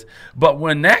addressed this. But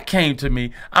when that came to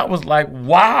me, I was like,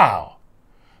 wow.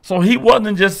 So he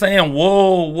wasn't just saying,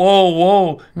 whoa, whoa,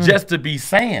 whoa, just to be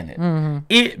saying it.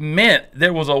 It meant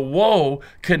there was a woe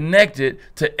connected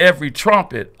to every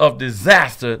trumpet of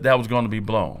disaster that was going to be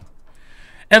blown.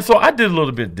 And so I did a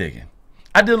little bit of digging.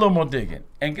 I did a little more digging.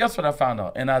 And guess what I found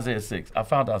out in Isaiah 6? I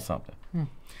found out something.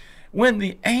 When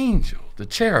the angel, the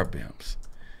cherubims,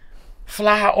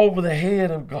 fly over the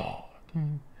head of God,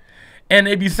 and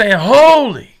they be saying,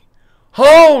 holy,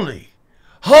 holy,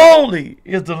 holy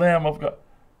is the Lamb of God.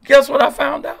 Guess what I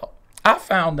found out? I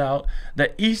found out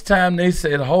that each time they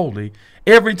said holy,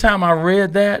 every time I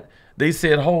read that, they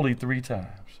said holy 3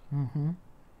 times.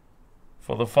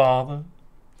 For the Father,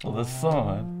 for the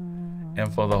Son,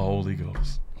 and for the Holy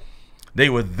Ghost. They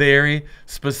were very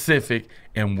specific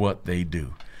in what they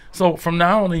do. So from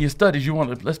now on in your studies,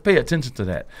 let's pay attention to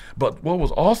that. But what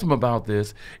was awesome about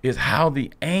this is how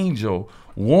the angel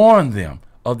warned them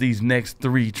of these next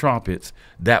 3 trumpets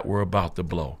that were about to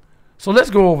blow. So let's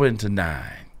go over into 9.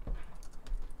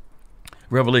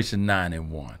 Revelation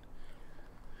 9:1.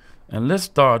 And let's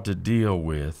start to deal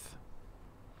with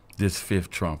this 5th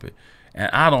trumpet.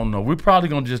 And I don't know, we're probably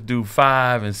going to just do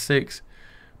 5 and 6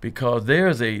 because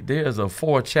there's a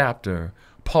 4-chapter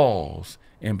pause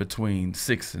in between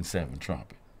 6 and 7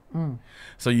 trumpet.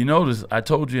 So you notice I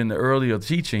told you in the earlier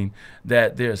teaching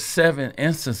that there's 7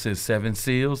 instances, 7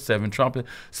 seals, 7 trumpets,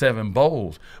 7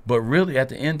 bowls. But really at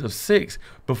the end of 6,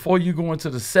 before you go into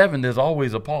the 7, there's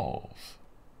always a pause.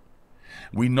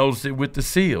 We noticed it with the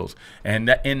seals.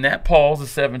 And in that pause, the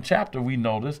 7th chapter, we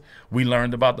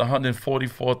learned about the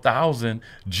 144,000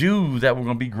 Jews that were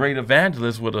going to be great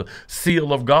evangelists with a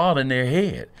seal of God in their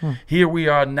head. Here we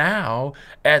are now,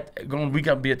 we're going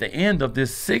to be at the end of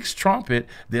this 6th trumpet.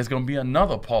 There's going to be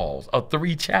another pause, a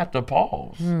 3-chapter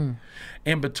pause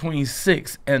in between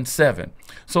 6 and 7.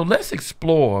 So let's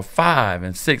explore 5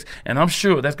 and 6. And I'm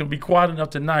sure that's going to be quite enough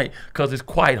tonight because it's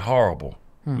quite horrible.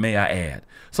 May I add.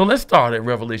 So let's start at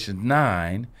Revelation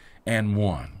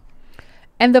 9:1.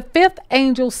 And the 5th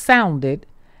angel sounded,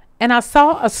 and I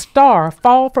saw a star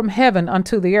fall from heaven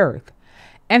unto the earth,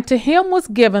 and to him was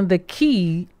given the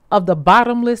key of the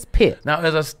bottomless pit. Now,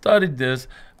 as I studied this,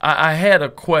 I had a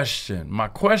question. My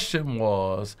question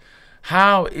was,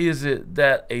 how is it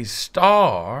that a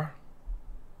star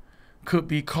could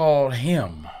be called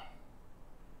him?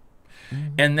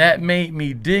 And that made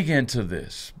me dig into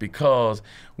this because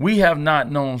we have not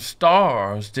known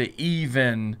stars to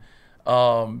even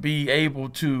be able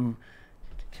to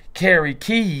carry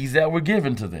keys that were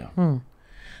given to them.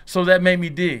 So that made me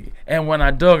dig. And when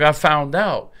I dug, I found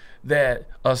out that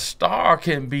a star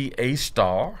can be a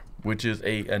star, which is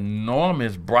an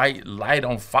enormous bright light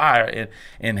on fire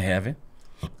in heaven,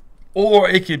 or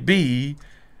it could be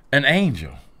an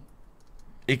angel.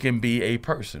 It can be a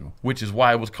person, which is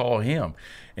why it was called him.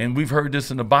 And we've heard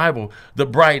this in the Bible, the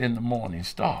bright and the morning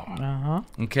star,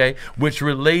 okay, which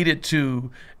related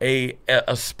to a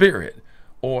spirit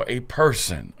or a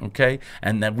person, okay?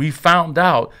 And that we found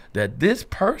out that this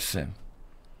person,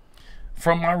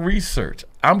 from my research,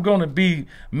 I'm going to be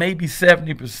maybe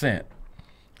 70%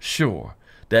 sure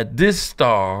that this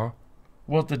star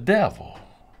was the devil.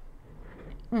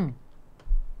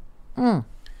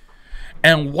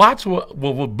 And watch what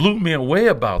blew me away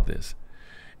about this.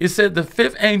 It said the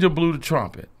 5th angel blew the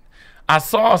trumpet. I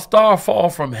saw a star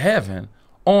fall from heaven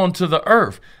onto the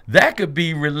earth. That could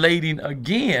be relating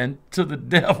again to the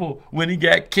devil when he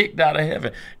got kicked out of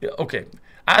heaven. Okay,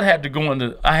 I have to go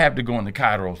into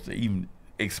Kairos to even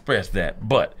express that,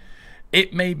 but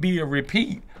it may be a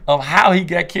repeat of how he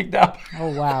got kicked out. Oh,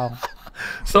 wow.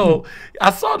 So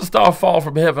I saw the star fall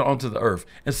from heaven onto the earth.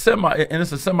 And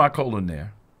it's a semicolon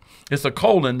there. It's a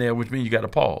colon there, which means you got to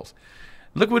pause.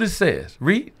 Look what it says.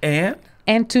 Read.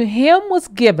 And to him was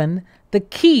given the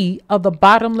key of the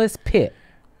bottomless pit.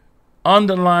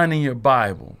 underline in your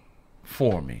Bible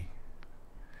for me.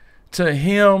 To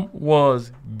him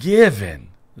was given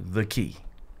the key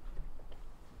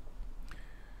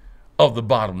of the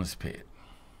bottomless pit.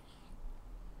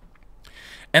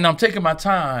 And I'm taking my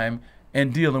time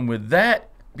and dealing with that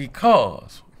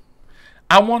because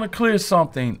I want to clear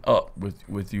something up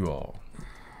with you all.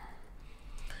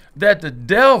 That the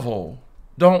devil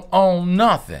don't own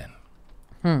nothing.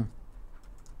 And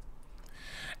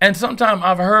sometimes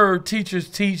I've heard teachers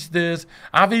teach this.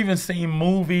 I've even seen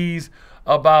movies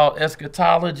about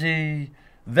eschatology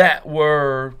that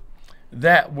were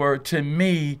to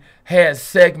me had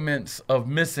segments of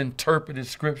misinterpreted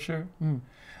scripture.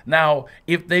 Now,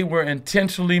 if they were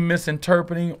intentionally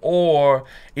misinterpreting or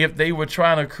if they were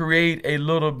trying to create a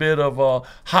little bit of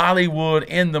Hollywood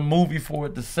in the movie for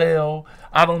it to sell,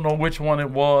 I don't know which one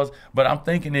it was, but I'm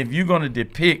thinking if you're going to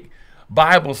depict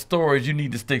Bible stories, you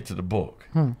need to stick to the book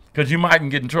because you might can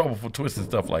get in trouble for twisting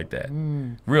stuff like that.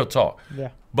 Real talk. Yeah.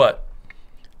 But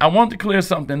I want to clear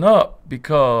something up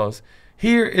because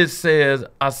here it says,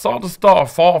 I saw the star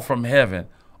fall from heaven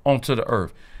onto the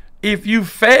earth. If you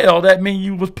fail, that means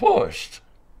you was pushed.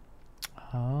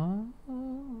 Oh,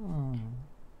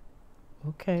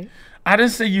 okay. I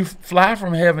didn't see you fly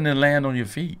from heaven and land on your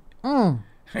feet.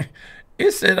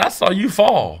 It said, I saw you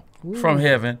fall from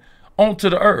heaven onto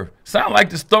the earth. Sound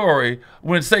like the story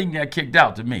when Satan got kicked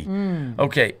out to me.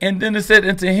 Okay. And then it said,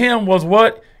 and to him was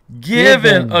what?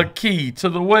 Given a key to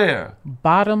the where?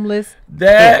 Bottomless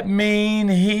That mean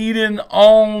he didn't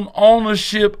own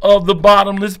ownership of the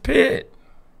bottomless pit.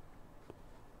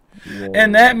 Whoa.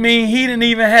 And that mean he didn't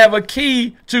even have a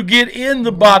key to get in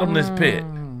the bottomless pit.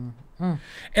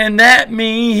 And that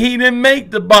mean he didn't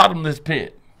make the bottomless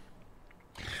pit.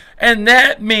 And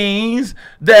that means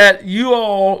that you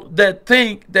all that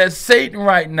think that Satan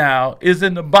right now is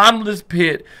in the bottomless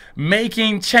pit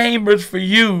making chambers for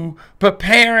you,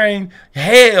 preparing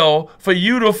hell for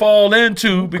you to fall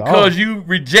into because you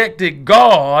rejected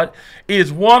God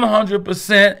is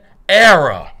 100%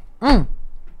 error.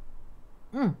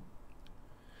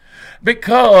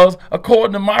 Because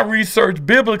according to my research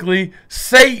biblically,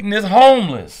 Satan is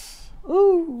homeless.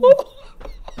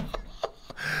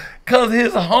 Because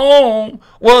his home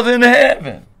was in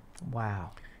heaven.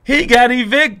 Wow. He got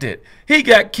evicted. He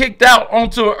got kicked out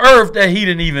onto an earth that he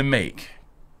didn't even make.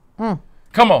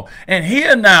 Come on. And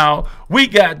here now, we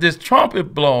got this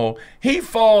trumpet blown. He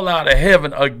fall out of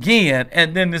heaven again.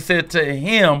 And then it said to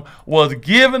him was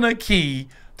given a key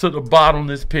to the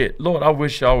bottomless pit. Lord, I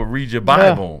wish y'all would read your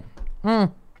Bible.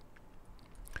 The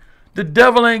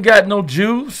devil ain't got no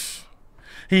juice.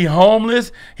 He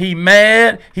homeless, he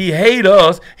mad, he hate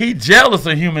us, he jealous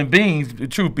of human beings, the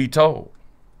truth be told.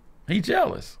 He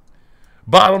jealous.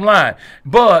 Bottom line.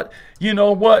 But you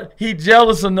know what? He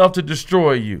jealous enough to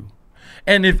destroy you.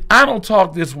 And if I don't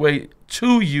talk this way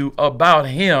to you about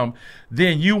him,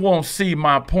 then you won't see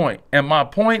my point. And my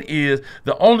point is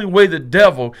the only way the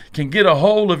devil can get a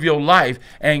hold of your life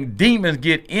and demons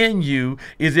get in you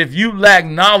is if you lack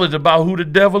knowledge about who the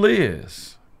devil is.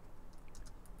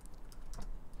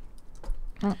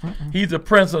 He's the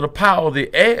prince of the power of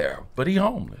the air, but he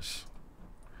homeless.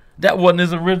 That wasn't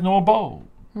his original abode.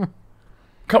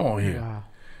 Come on here. Wow.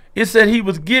 It said he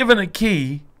was given a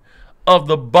key of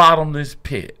the bottomless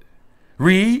pit.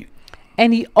 Read.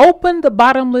 And he opened the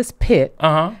bottomless pit,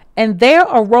 and there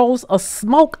arose a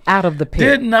smoke out of the pit.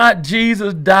 Did not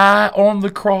Jesus die on the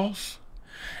cross?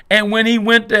 And when he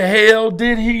went to hell,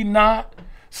 did he not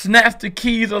snatch the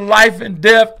keys of life and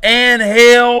death and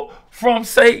hell from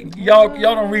Satan? Y'all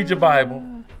don't read your Bible.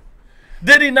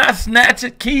 Did he not snatch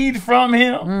it, keys from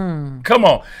him? Come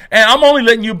on. And I'm only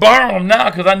letting you borrow them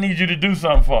now because I need you to do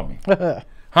something for me.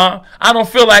 I don't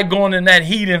feel like going in that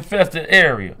heat-infested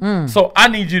area. So I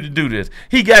need you to do this.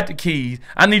 He got the keys.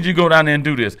 I need you to go down there and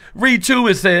do this. Read 2,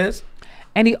 it says.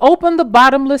 And he opened the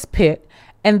bottomless pit,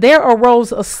 and there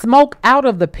arose a smoke out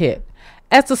of the pit,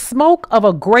 as the smoke of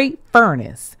a great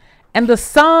furnace. And the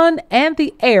sun and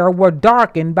the air were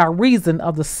darkened by reason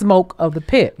of the smoke of the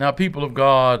pit. Now, people of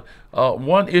God,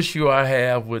 one issue I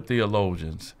have with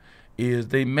theologians is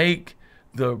they make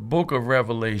the book of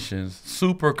Revelations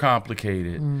super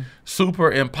complicated,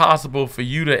 super impossible for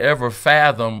you to ever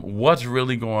fathom what's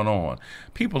really going on.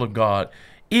 People of God,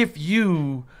 if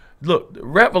you look,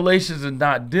 Revelations is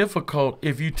not difficult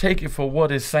if you take it for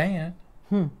what it's saying.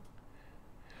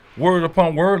 Word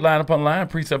upon word, line upon line,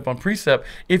 precept upon precept.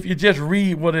 If you just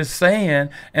read what it's saying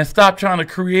and stop trying to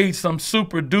create some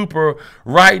super duper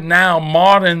right now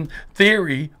modern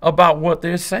theory about what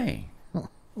they're saying.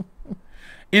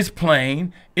 It's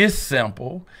plain, it's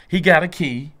simple. He got a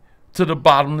key to the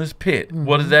bottomless pit.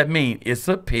 What does that mean? It's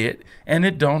a pit and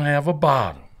it don't have a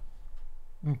bottom.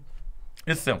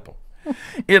 It's simple.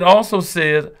 It also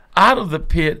says out of the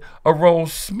pit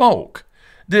arose smoke.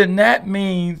 Then that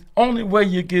means only way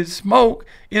you get smoke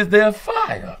is there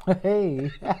fire.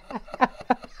 Hey.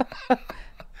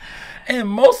 And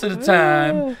most of the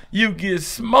time you get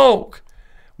smoke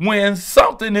when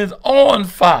something is on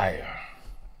fire.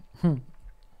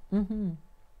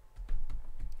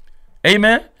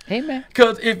 Amen? Amen.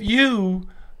 Because if you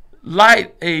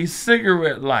light a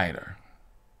cigarette lighter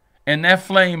and that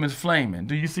flame is flaming,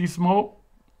 do you see smoke?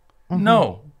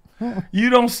 No. You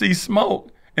don't see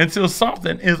smoke until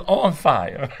something is on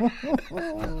fire.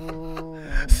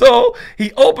 So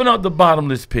he opened up the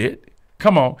bottomless pit.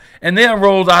 Come on. And then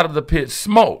rose out of the pit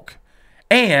smoke.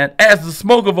 And as the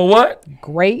smoke of a what?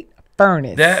 Great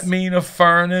furnace. That means a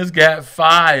furnace got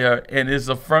fire, and it's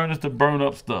a furnace to burn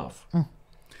up stuff.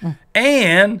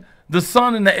 And the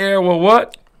sun and the air were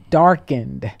what?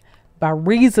 Darkened by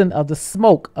reason of the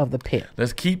smoke of the pit.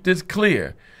 Let's keep this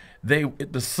clear.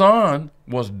 The sun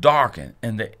was darkened,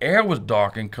 and the air was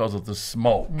darkened because of the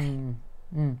smoke.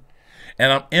 And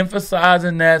I'm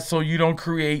emphasizing that so you don't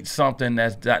create something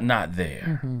that's not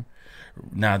there.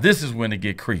 Now, this is when it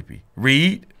get creepy.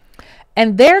 Read.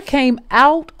 And there came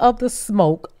out of the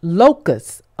smoke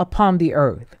locusts upon the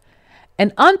earth,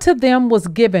 and unto them was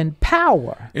given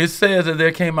power. It says that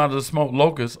there came out of the smoke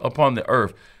locusts upon the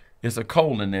earth. It's a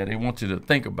colon there. They want you to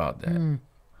think about that.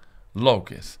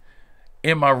 Locusts.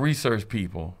 In my research,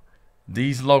 people,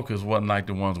 these locusts wasn't like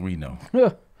the ones we know.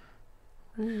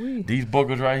 These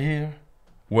boogers right here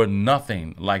were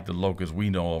nothing like the locusts we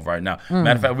know of right now.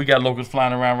 Matter of fact, we got locusts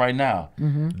flying around right now.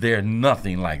 They're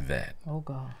nothing like that. Oh,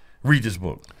 God. Read this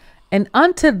book. And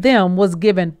unto them was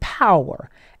given power,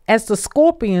 as the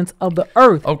scorpions of the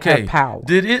earth have power.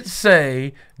 Did it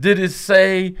say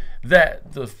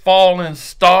that the fallen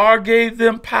star gave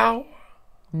them power?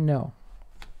 No.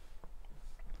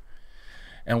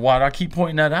 And why do I keep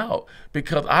pointing that out?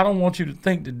 Because I don't want you to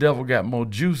think the devil got more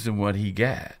juice than what he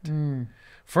got.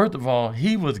 First of all,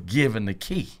 he was given the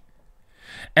key.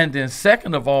 And then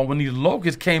second of all, when these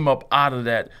locusts came up out of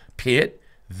that pit,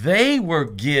 they were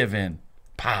given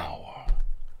power,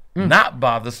 not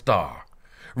by the star.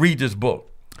 Read this book.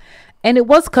 And it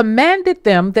was commanded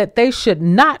them that they should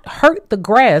not hurt the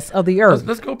grass of the earth.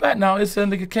 Let's go back now. It said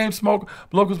there came smoke,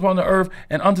 locusts upon the earth,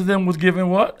 and unto them was given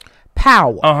what?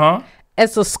 Power.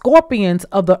 As the scorpions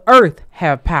of the earth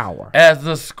have power. As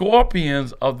the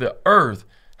scorpions of the earth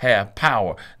have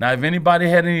power. Now, if anybody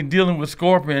had any dealing with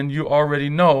scorpion, you already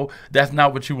know that's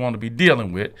not what you want to be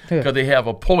dealing with, because they have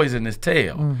a poisonous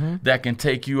tail that can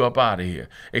take you up out of here.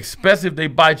 Especially if they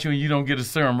bite you and you don't get a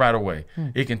serum right away.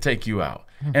 It can take you out.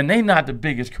 And they not the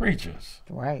biggest creatures.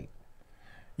 Right.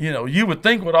 You know, you would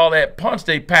think with all that punch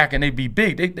they pack and they be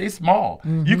big. They small.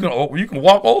 You can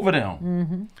walk over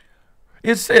them.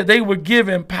 It said they were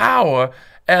given power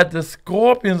as the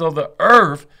scorpions of the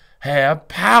earth have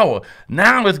power.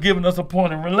 Now it's giving us a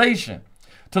point in relation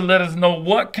to let us know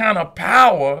what kind of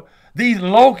power these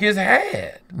locusts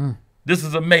had. This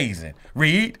is amazing.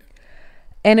 Read.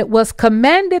 And it was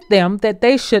commanded them that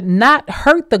they should not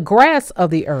hurt the grass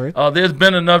of the earth. There's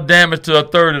been enough damage to a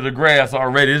third of the grass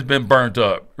already. It's been burnt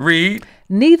up. Read.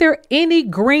 Neither any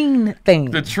green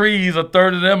thing. The trees, a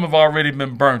third of them have already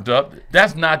been burnt up.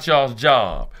 That's not y'all's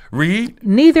job. Read.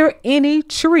 Neither any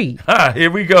tree. Here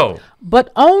we go.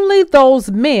 But only those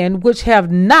men which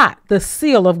have not the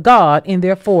seal of God in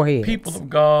their foreheads. People of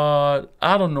God,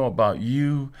 I don't know about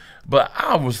you, but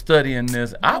I was studying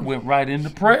this. I went right into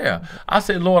prayer. I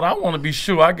said, Lord, I want to be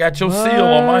sure I got your seal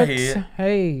on my head.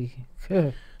 Hey.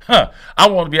 I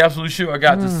want to be absolutely sure I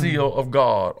got the seal of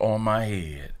God on my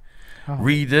head.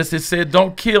 Read this. It said,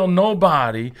 don't kill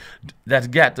nobody that's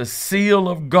got the seal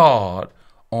of God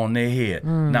on their head.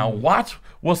 Now, watch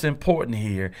what's important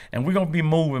here. And we're going to be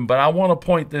moving, but I want to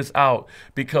point this out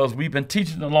because we've been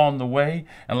teaching along the way.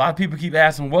 And a lot of people keep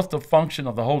asking, what's the function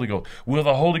of the Holy Ghost? Will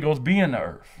the Holy Ghost be in the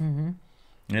earth?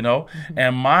 You know?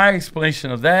 And my explanation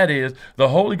of that is the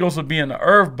Holy Ghost will be in the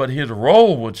earth, but his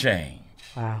role will change.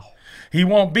 Wow. He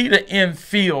won't be to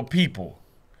infill people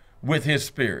with his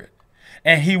spirit.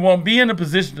 And he won't be in a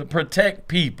position to protect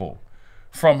people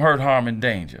from hurt, harm, and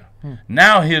danger.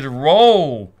 Now his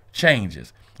role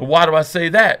changes. Why do I say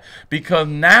that? Because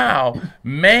now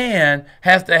man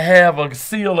has to have a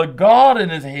seal of God in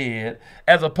his head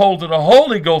as opposed to the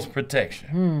Holy Ghost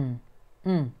protection.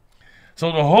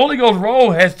 So the Holy Ghost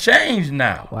role has changed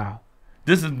now. Wow.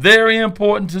 This is very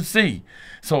important to see.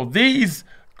 So these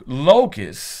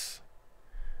locusts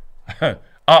are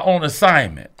on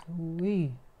assignment.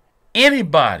 Oui.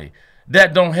 Anybody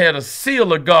that don't have a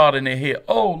seal of God in their head.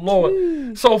 Oh,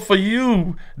 Lord. So for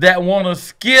you that want to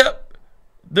skip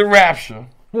the rapture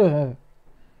and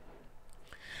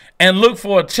look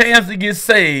for a chance to get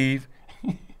saved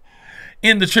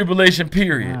in the tribulation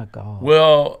period. My God.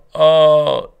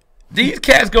 Well, these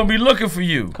cats going to be looking for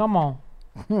you. Come on.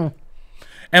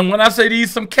 And when I say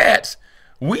these some cats,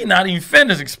 we not even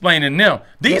finished explaining them.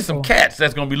 These some cats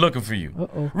that's going to be looking for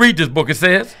you. Read this book. It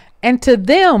says, and to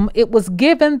them it was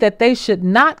given that they should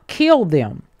not kill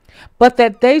them, but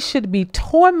that they should be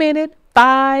tormented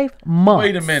 5 months.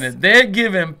 Wait a minute. They're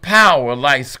given power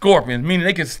like scorpions, meaning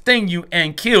they can sting you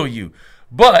and kill you.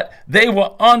 But they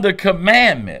were under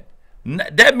commandment.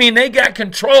 That means they got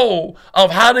control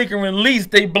of how they can release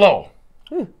their blow.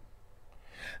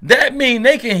 That means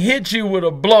they can hit you with a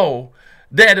blow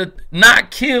that'll not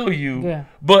kill you,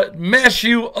 but mess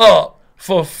you up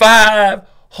for 5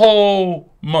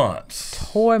 whole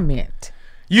months. Torment.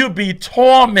 You'll be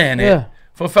tormented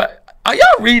for 5. Are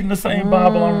y'all reading the same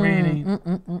Bible I'm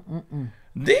reading?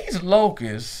 These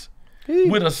locusts,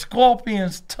 with a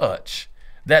scorpion's touch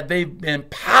that they've been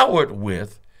powered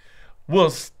with, will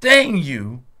sting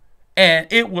you, and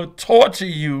it will torture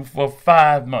you for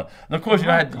 5 months. And of course, you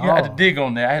had to dig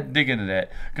on that. I had to dig into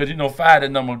that because 5 is the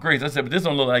number of grace. I said, but this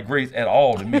don't look like grace at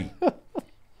all to me.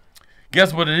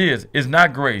 Guess what it is? It's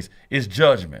not grace. It's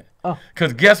judgment.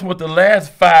 Because guess what the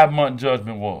last 5-month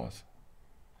judgment was?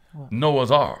 What? Noah's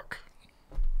Ark.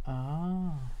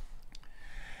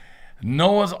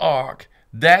 Noah's Ark,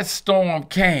 that storm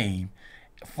came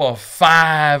for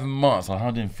 5 months,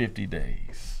 150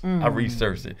 days. I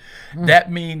researched it.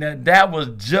 That means that was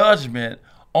judgment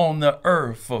on the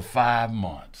earth for 5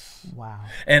 months. Wow.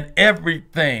 And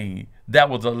everything that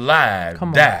was alive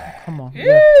died. Come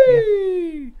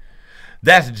on.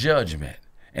 That's judgment.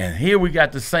 And here we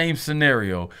got the same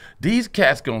scenario. These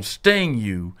cats gonna sting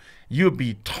you. You'll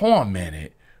be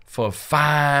tormented for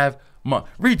 5 months.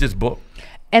 Read this book.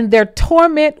 And their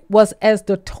torment was as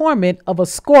the torment of a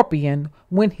scorpion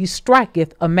when he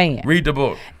striketh a man. Read the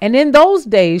book. And in those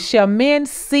days shall men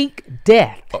seek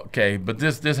death. Okay, but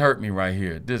this hurt me right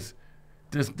here. This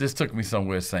took me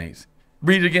somewhere, saints.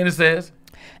 Read it again. It says,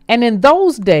 and in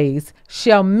those days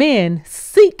shall men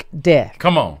seek death.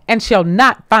 Come on. And shall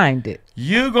not find it.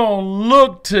 You're going to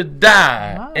look to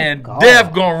die, and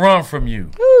death going to run from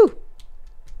you.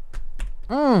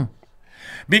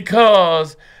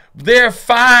 Because their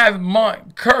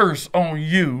 5-month curse on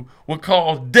you will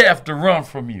cause death to run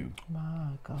from you. My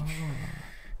God.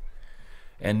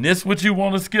 And this what you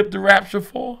want to skip the rapture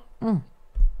for?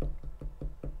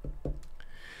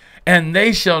 And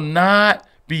they shall not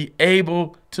be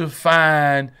able to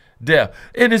find death.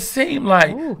 And it seemed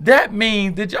like that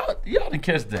means, did y'all didn't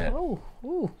catch that?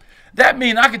 That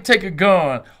means I could take a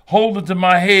gun, hold it to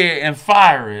my head and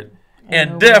fire it,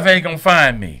 and death ain't going to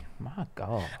find me. My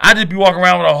God. I just be walking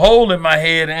around with a hole in my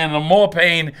head and more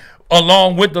pain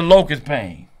along with the locust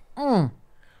pain.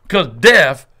 Because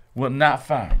death will not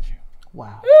find you.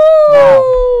 Wow.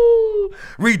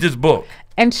 Read this book.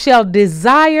 And shall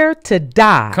desire to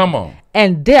die. Come on.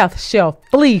 And death shall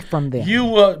flee from them. You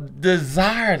will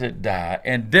desire to die,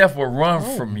 and death will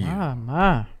run from you.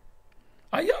 My.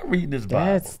 Are y'all reading this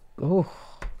Bible?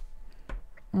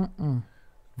 That's,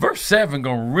 Verse 7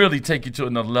 going to really take you to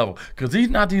another level, because these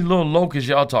not these little locusts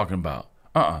y'all talking about.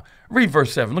 Read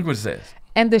verse 7. Look what it says.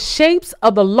 And the shapes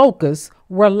of the locusts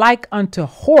were like unto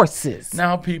horses.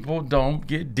 Now, people, don't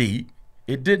get deep.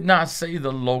 It did not say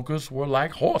the locusts were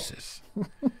like horses.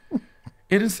 It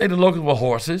didn't say the locusts were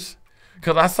horses,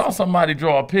 because I saw somebody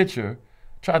tried to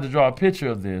draw a picture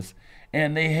of this,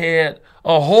 and they had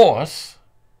a horse.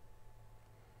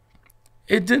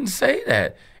 It didn't say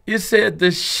that. It said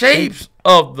the shapes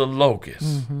of the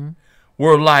locusts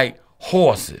were like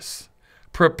horses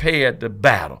prepared to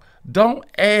battle. Don't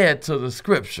add to the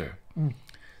scripture.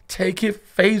 Take it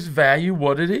face value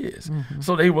what it is.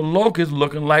 So they were locusts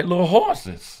looking like little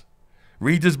horses.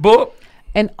 Read this book.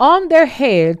 And on their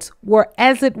heads were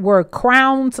as it were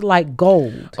crowns like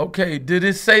gold. Okay, did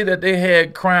it say that they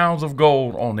had crowns of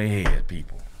gold on their head,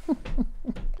 people?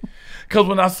 Because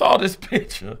when I saw this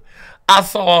picture, I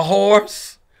saw a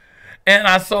horse and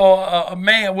I saw a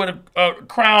man with a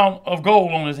crown of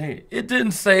gold on his head. It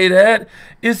didn't say that.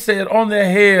 It said on their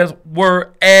heads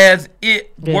were as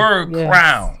it were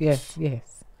crowns. Yes.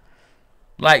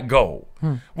 Like gold.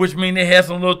 Which means they had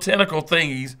some little tentacle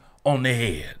thingies on their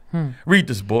head. Read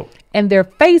this book. And their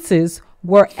faces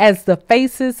were as the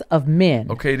faces of men.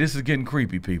 Okay, this is getting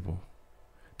creepy, people.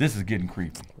 This is getting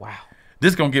creepy. Wow.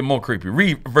 This is going to get more creepy.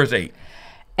 Read verse 8.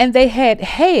 And they had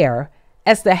hair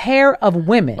as the hair of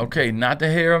women. Okay, not the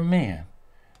hair of men.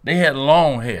 They had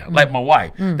long hair, like my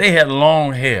wife. They had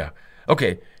long hair.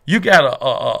 Okay, you got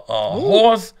a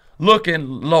horse-looking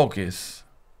locust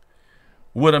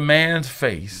with a man's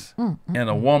face and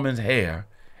a woman's hair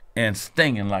and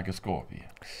stinging like a scorpion.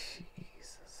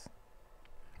 Jesus.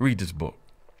 Read this book.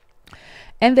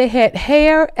 And they had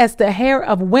hair as the hair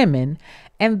of women,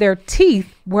 and their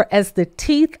teeth were as the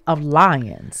teeth of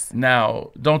lions.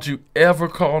 Now, don't you ever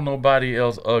call nobody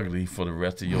else ugly for the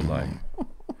rest of your life.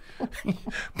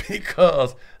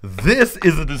 Because this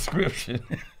is a description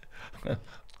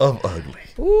of ugly.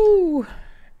 Ooh.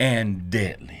 And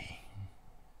deadly.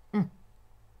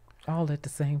 All at the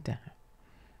same time.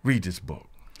 Read this book.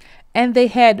 And they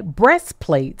had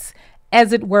breastplates,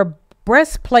 as it were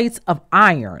breastplates of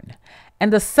iron.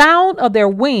 And the sound of their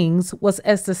wings was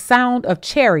as the sound of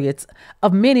chariots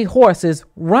of many horses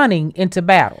running into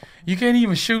battle. You can't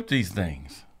even shoot these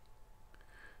things.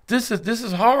 This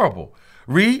is horrible.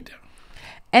 Read.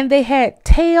 And they had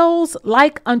tails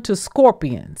like unto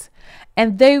scorpions,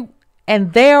 and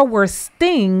there were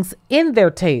stings in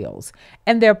their tails,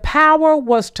 and their power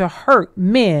was to hurt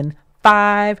men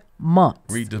 5 months.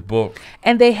 Read this book.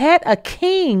 And they had a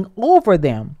king over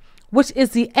them, which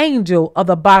is the angel of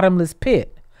the bottomless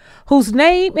pit, whose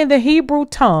name in the Hebrew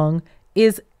tongue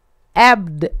is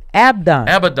Abaddon.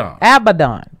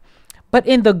 But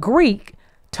in the Greek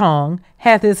tongue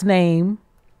hath his name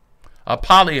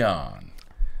Apollyon.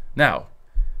 Now,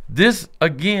 this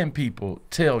again, people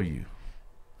tell you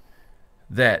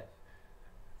that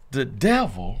the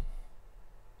devil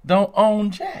don't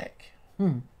own Jack.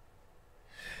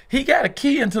 He got a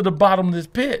key into the bottomless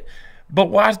pit. But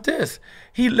watch this.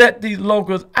 He let these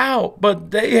locusts out,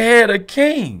 but they had a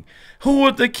king. Who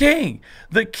was the king?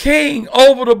 The king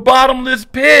over the bottomless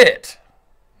pit,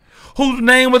 whose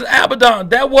name was Abaddon.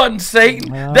 That wasn't Satan.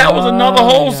 That was another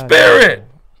whole spirit.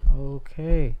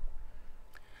 Okay.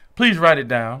 Please write it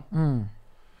down.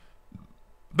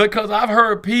 Because I've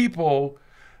heard people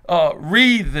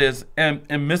read this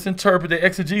and misinterpret. The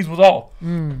exegesis was off.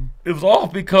 It was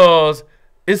off because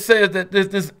it says that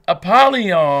this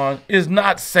Apollyon is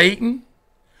not Satan.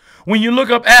 When you look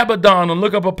up Abaddon and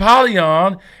look up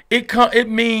Apollyon, it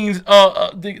means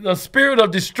the spirit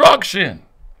of destruction.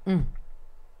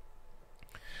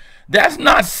 That's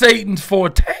not Satan's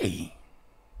forte.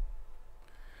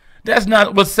 That's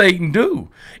not what Satan do.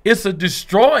 It's a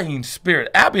destroying spirit,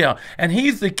 Abaddon, and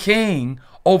he's the king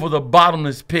over the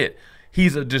bottomless pit.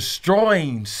 He's a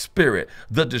destroying spirit,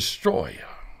 the destroyer.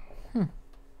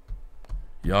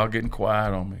 Y'all getting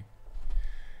quiet on me.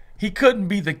 He couldn't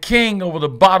be the king over the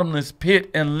bottomless pit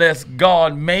unless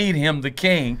God made him the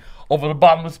king over the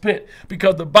bottomless pit.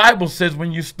 Because the Bible says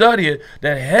when you study it,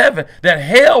 that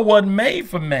hell wasn't made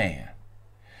for man.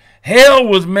 Hell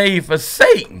was made for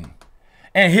Satan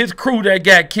and his crew that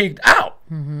got kicked out.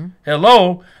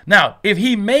 Hello? Now, if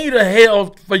he made a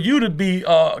hell for you to be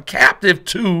captive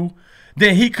to,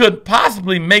 then he couldn't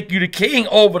possibly make you the king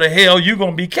over the hell you're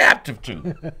going to be captive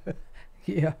to.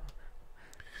 Yeah.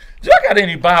 Y'all got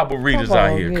any Bible readers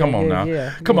out here? Come on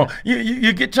now. Come on.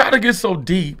 You try to get so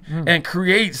deep and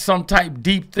create some type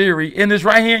deep theory, and it's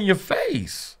right here in your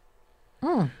face.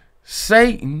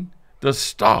 Satan, the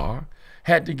star,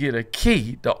 had to get a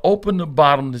key to open the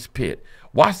bottomless pit.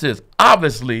 Watch this.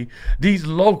 Obviously, these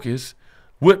locusts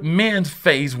with men's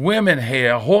face, women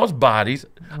hair, horse bodies,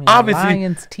 obviously,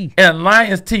 lion's teeth. And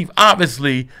lion's teeth,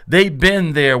 obviously, they've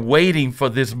been there waiting for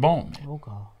this moment. Oh,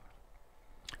 God.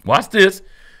 Watch this.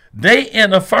 They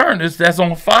in a furnace that's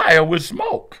on fire with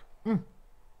smoke.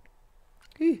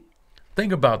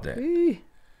 Think about that.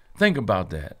 Think about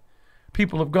that.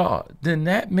 People of God. Then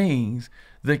that means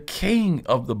the king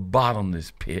of the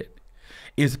bottomless pit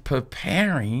is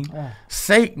preparing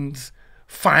Satan's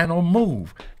final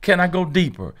move. Can I go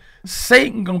deeper?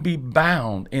 Satan gonna be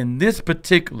bound in this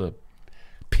particular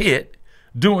pit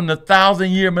during the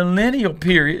 1,000-year millennial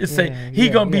period. He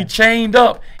gonna be chained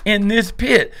up in this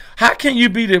pit. How can you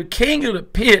be the king of the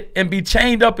pit and be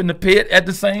chained up in the pit at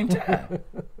the same time?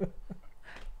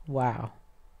 Wow.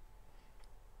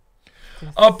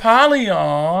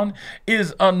 Apollyon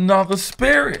is another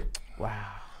spirit. Wow.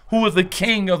 Who is the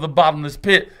king of the bottomless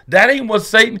pit. That ain't what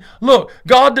Satan. Look,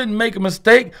 God didn't make a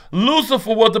mistake.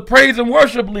 Lucifer was the praise and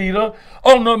worship leader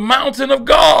on the mountain of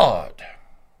God.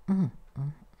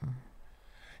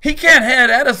 He can't have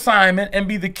that assignment and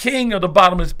be the king of the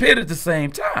bottomless pit at the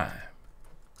same time.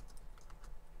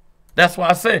 That's why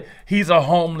I say he's a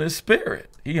homeless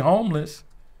spirit. He homeless.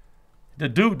 The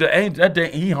dude, the angel,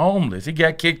 he homeless. He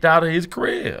got kicked out of his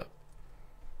crib.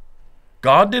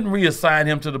 God didn't reassign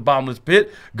him to the bottomless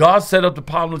pit. God set up the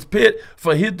bottomless pit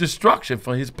for his destruction,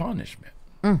 for his punishment.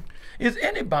 Is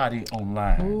anybody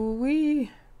online? Ooh,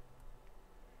 we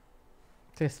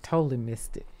just totally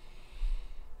missed it.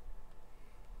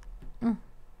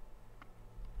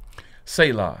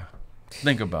 Selah.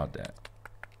 Think about that.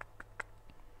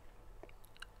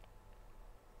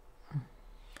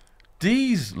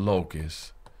 These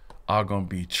locusts are going to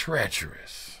be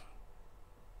treacherous.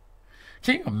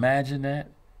 Can you imagine that?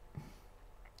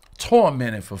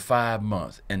 Tormented for 5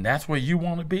 months, and that's where you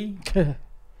want to be?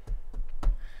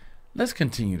 Let's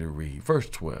continue to read. Verse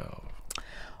 12.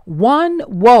 One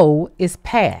woe is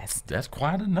past. That's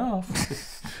quite enough.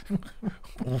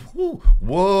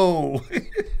 Whoa.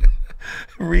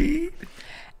 Read.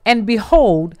 And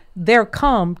behold, there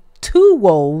come 2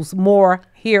 woes more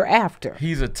hereafter.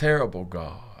 He's a terrible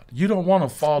God. You don't want to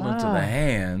fall into the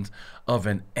hands of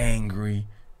an angry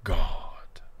God.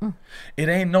 It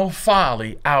ain't no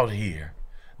folly out here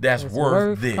that's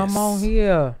worth this. Come on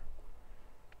here.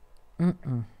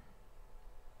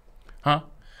 Huh?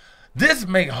 This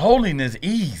make holiness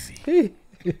easy.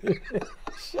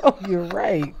 Sure, you're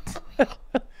right.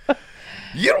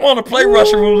 You don't want to play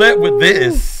Russian roulette with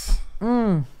this.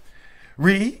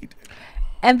 Read.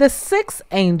 And the 6th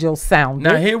angel sounded.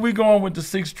 Now here we going with the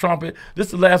 6th trumpet. This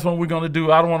is the last one we're going to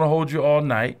do. I don't want to hold you all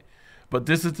night, but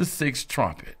this is the 6th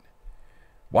trumpet.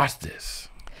 Watch this.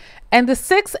 And the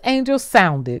 6th angel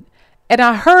sounded, and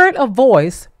I heard a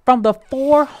voice from the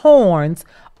 4 horns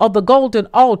of the golden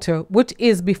altar which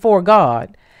is before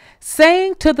God,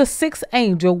 saying to the 6th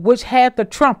angel which had the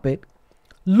trumpet,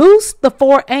 loose the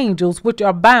 4 angels which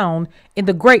are bound in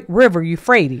the great river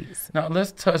Euphrates. Now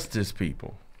let's touch this,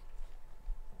 people.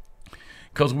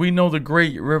 Because we know the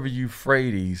great river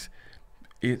Euphrates,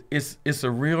 it's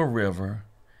a real river,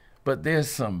 but there's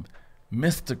some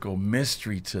mystical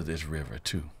mystery to this river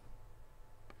too.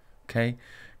 Okay?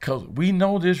 Because we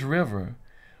know this river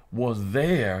was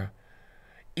there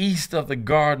east of the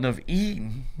Garden of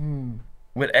Eden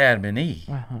with Adam and Eve.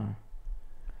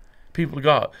 People of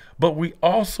God. But we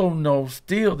also know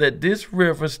still that this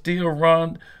river still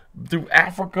runs through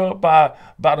Africa by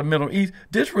the Middle East.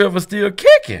 This river still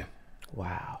kicking.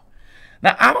 Wow.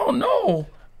 Now, I don't know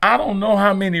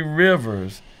how many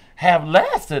rivers have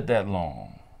lasted that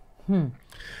long.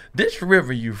 This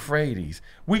river Euphrates,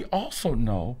 we also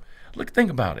know,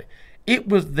 think about it. It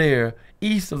was there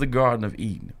east of the Garden of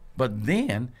Eden. But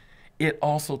then it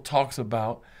also talks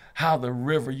about how the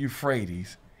river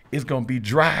Euphrates is going to be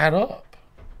dried up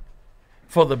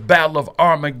for the battle of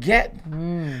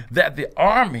Armageddon. That the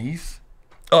armies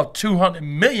of 200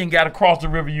 million got across the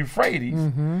river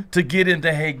Euphrates to get into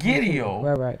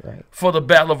Haggidio Right. for the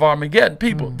battle of Armageddon.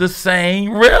 People, the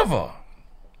same river.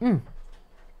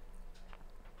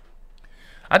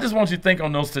 I just want you to think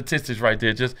on those statistics right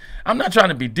there. I'm not trying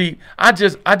to be deep. I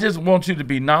just want you to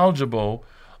be knowledgeable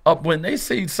of when they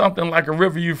see something like a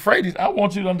river Euphrates. I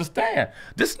want you to understand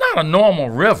this is not a normal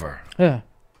river. Yeah.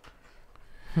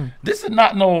 This is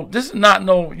not no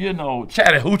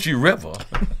Chattahoochee River.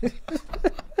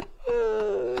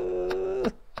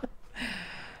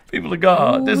 People of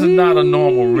God, this is not a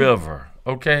normal river.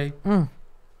 Okay,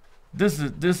 this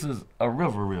is a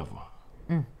river.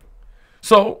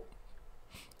 So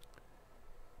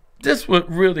this would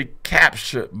really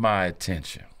capture my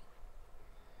attention.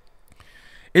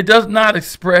 It does not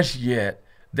express yet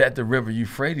that the river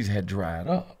Euphrates had dried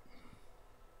up.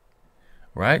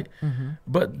 Right?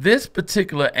 But this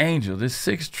particular angel, this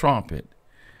 6th trumpet,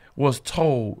 was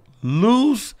told,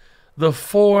 loose the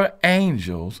 4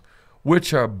 angels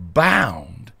which are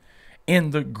bound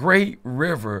in the great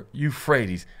river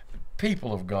Euphrates.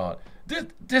 People of God,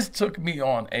 this took me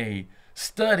on a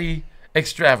study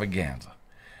extravaganza.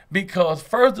 Because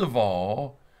first of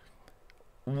all,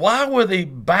 why were they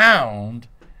bound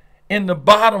in the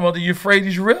bottom of the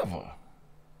Euphrates River?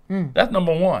 That's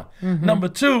number one. Number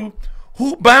two,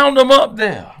 who bound them up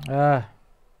there?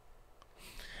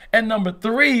 And number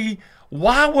three,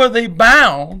 why were they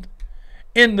bound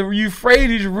in the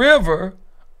Euphrates River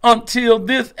until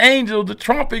this angel, the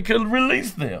trumpet, could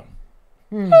release them?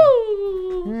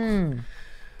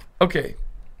 Okay.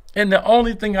 And the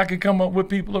only thing I could come up with,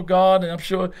 people of God, and I'm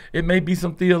sure it may be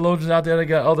some theologians out there that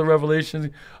got other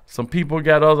revelations, some people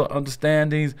got other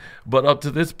understandings, but up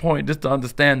to this point, just the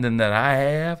understanding that I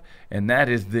have, and that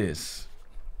is this.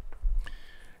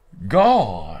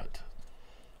 God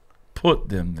put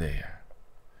them there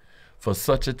for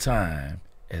such a time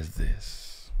as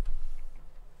this.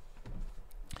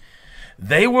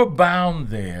 They were bound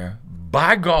there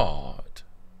by God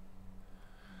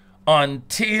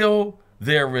until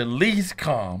their release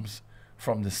comes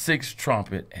from the 6th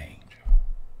trumpet angel.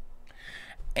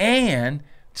 And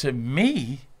to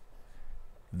me,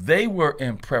 They were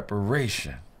in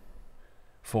preparation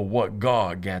for what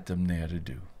God got them there to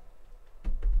do.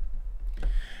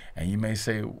 And you may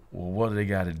say, well, what do they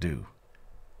got to do?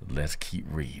 Let's keep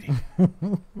reading.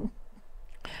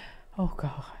 Oh,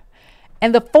 God.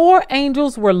 And the 4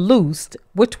 angels were loosed,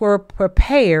 which were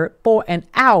prepared for an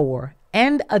hour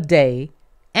and a day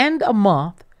and a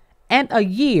month and a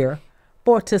year,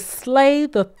 for to slay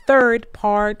the third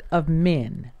part of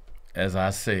men. As I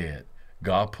said,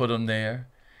 God put them there,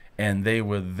 and they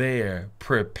were there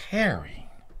preparing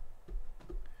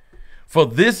for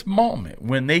this moment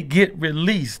when they get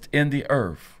released in the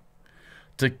earth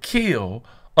to kill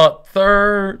a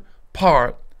third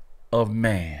part of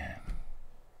man.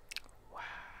 Wow.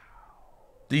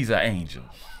 These are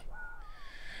angels.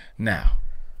 Now,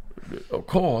 of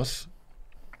course,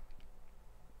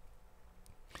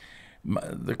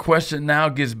 the question now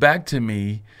gets back to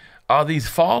me, are these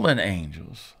fallen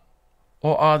angels,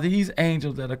 or are these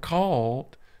angels that are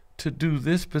called to do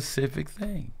this specific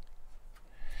thing?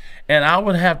 And I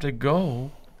would have to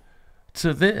go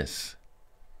to this.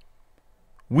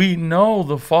 We know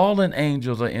the fallen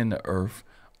angels are in the earth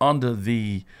under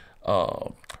the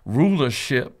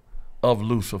rulership of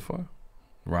Lucifer,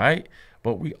 right?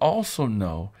 But we also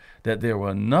know that there were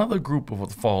another group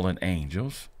of fallen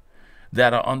angels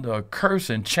that are under a curse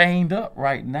and chained up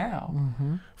right now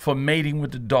for mating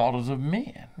with the daughters of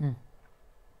men.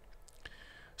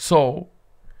 So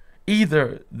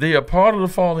either they are part of the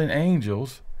fallen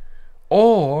angels,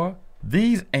 or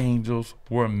these angels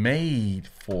were made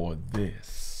for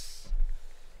this.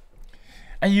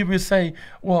 And you would say,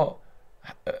 well,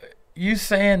 you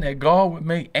saying that God would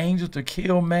make angels to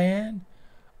kill man?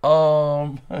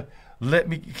 Can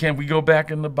we go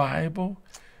back in the Bible?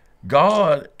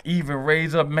 God even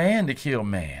raised up man to kill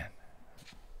man.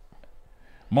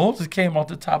 Moses came off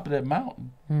the top of that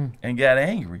mountain and got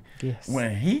angry. Yes.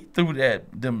 When he threw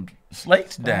them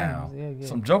slates down,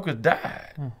 some jokers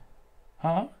died.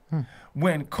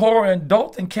 When Korah and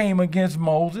Dothan came against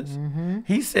Moses,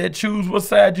 he said, choose what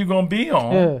side you're going to be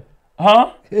on.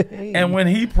 And when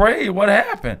he prayed, what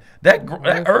happened? That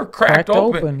earth cracked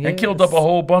open and killed up a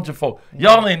whole bunch of folks.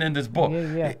 Y'all ain't in this book.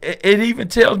 It even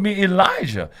tells me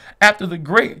Elijah, after the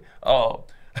great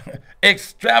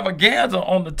extravaganza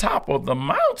on the top of the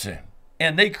mountain,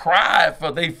 and they cried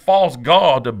for their false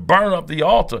god to burn up the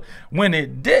altar when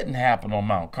it didn't happen on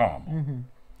Mount Carmel.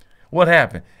 What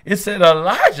happened? It said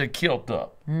Elijah killed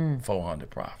up 400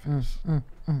 prophets.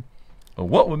 But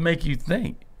what would make you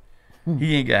think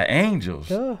he ain't got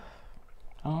angels?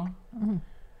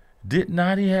 Did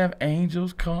not he have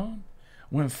angels come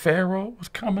when Pharaoh was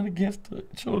coming against the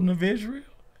children of Israel?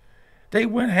 They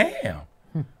went ham.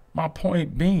 My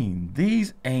point being,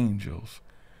 these angels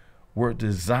were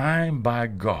designed by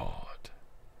God.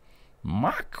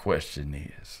 My question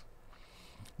is,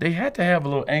 they had to have a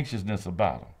little anxiousness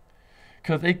about them,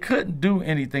 because they couldn't do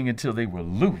anything until they were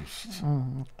loosed.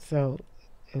 So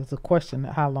it was a question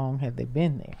of how long had they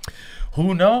been there?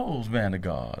 Who knows, man of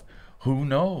God? Who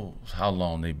knows how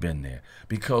long they've been there?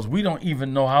 Because we don't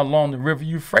even know how long the river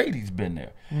Euphrates been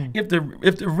there. If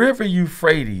the river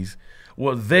Euphrates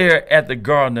was there at the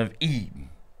Garden of Eden,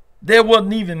 there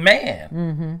wasn't even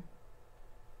man.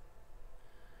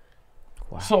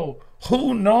 Wow. So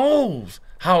who knows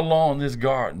how long this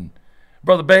garden?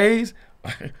 Brother Bays,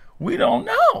 we don't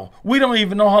know. We don't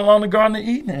even know how long the Garden of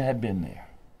Eden had been there.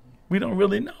 We don't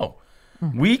really know.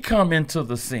 We come into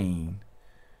the scene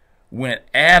when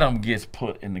Adam gets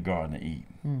put in the Garden of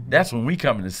Eden. That's when we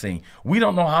come in the scene. We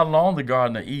don't know how long the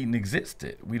Garden of Eden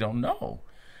existed. We don't know.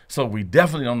 So we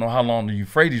definitely don't know how long the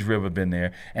Euphrates River been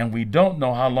there, and we don't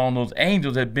know how long those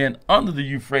angels had been under the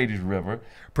Euphrates River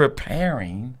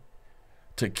preparing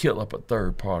to kill up a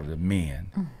third part of the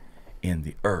men in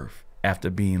the earth after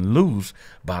being loosed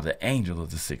by the angel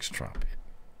of the sixth trumpet.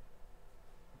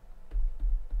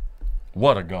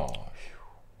 What a God.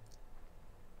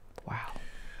 Wow.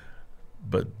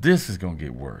 But this is going to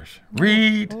get worse.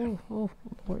 Read.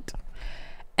 Lord.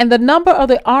 And the number of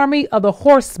the army of the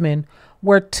horsemen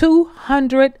were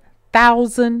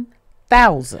 200,000.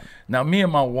 Now, me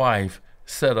and my wife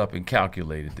set up and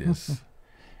calculated this.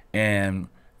 And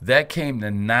that came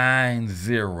to 9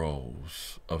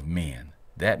 zeros of men.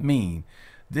 That means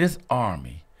this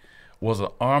army was an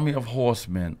army of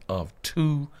horsemen of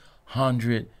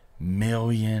 200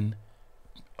 million.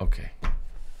 Okay.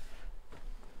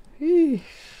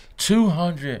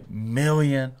 200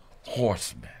 million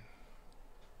horsemen.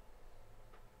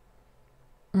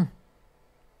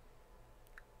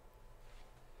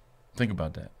 Think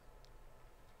about that.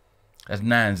 That's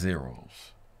 9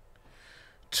 zeros.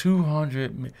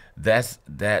 200. That's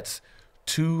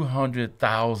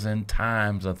 200,000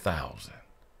 times 1,000.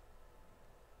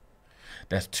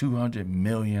 That's 200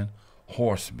 million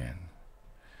horsemen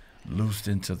loosed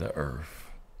into the earth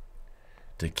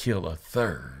to kill a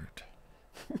third.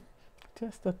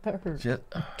 Just a third. Just,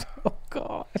 Oh,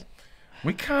 God.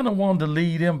 we kind of wanted to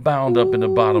leave them bound up in the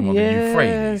bottom of the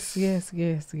Euphrates. Yes.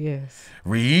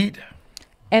 Read.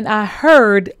 And I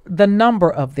heard the number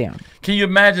of them. Can you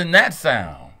imagine that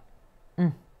sound?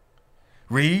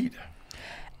 Read.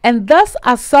 And thus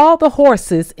I saw the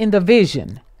horses in the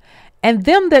vision, and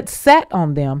them that sat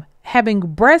on them, having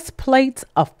breastplates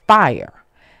of fire,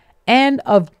 and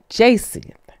of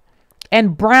jacinth,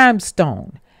 and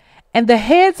brimstone. And the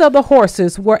heads of the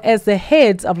horses were as the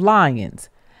heads of lions,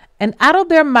 and out of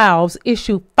their mouths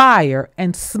issue fire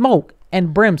and smoke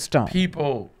and brimstone.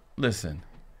 People, listen.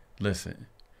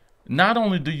 Not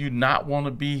only do you not want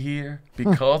to be here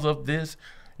because of this,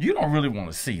 you don't really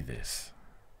want to see this.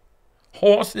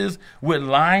 Horses with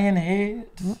lion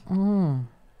heads,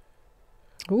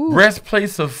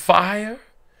 breastplates of fire,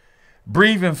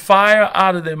 breathing fire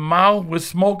out of their mouth with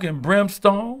smoke and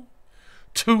brimstone.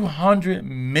 200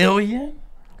 million?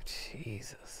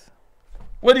 Jesus.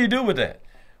 What do you do with that?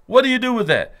 What do you do with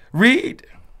that? Read.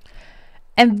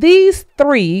 And these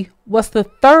three was the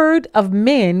third of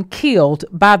men killed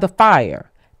by the fire,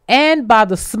 and by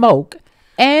the smoke,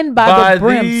 and by the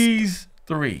brimstone. These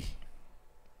three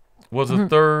was a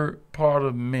third part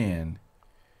of men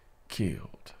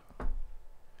killed.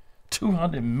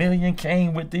 200 million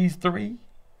came with these three.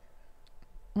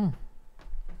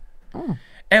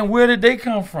 And where did they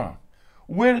come from?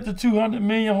 Where did the 200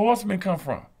 million horsemen come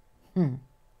from?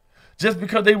 Just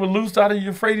because they were loosed out of the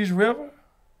Euphrates River?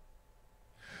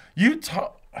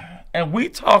 And we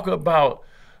talk about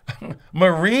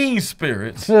marine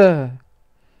spirits. Got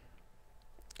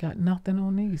nothing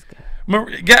on these guys.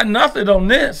 Got nothing on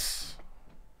this.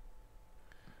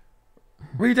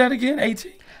 Read that again,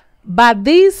 18. By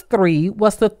these three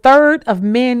was the third of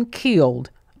men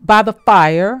killed by the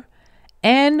fire,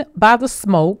 and by the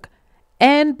smoke,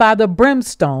 and by the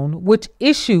brimstone which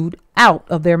issued out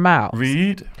of their mouths.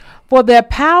 Read. For their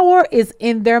power is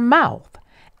in their mouth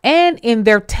and in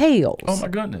their tails. Oh my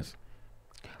goodness.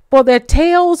 For their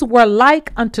tails were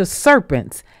like unto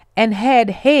serpents, and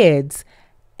had heads,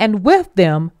 and with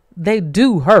them they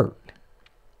do hurt.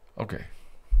 Okay.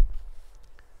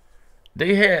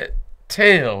 They had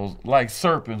tails like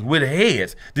serpents with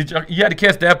heads. You had to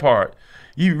catch that part.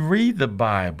 You read the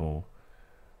Bible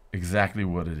exactly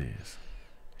what it is.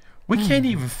 We can't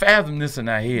even fathom this in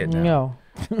our head now. No.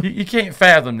 You can't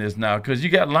fathom this now because you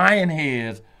got lion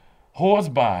heads, horse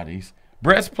bodies,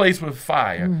 breastplates with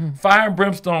fire, fire and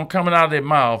brimstone coming out of their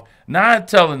mouth. Now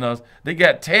it's telling us they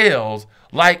got tails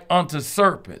like unto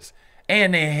serpents,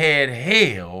 and they had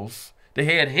heads. They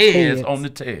had heads on the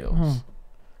tails.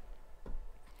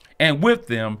 And with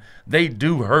them, they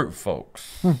do hurt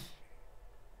folks.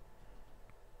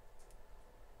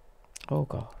 Oh,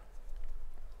 God.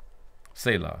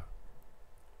 Selah.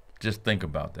 Just think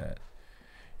about that.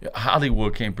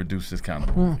 Hollywood can't produce this kind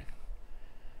of movie.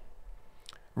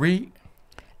 Read.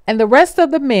 And the rest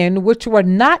of the men which were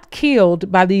not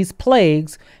killed by these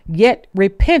plagues, yet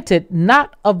repented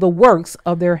not of the works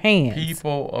of their hands.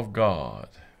 People of God,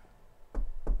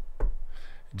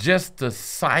 just the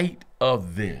sight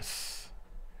of this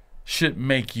should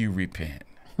make you repent.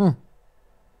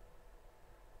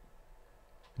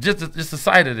 Just the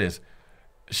sight of this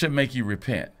should make you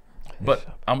repent.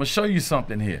 But I'm going to show you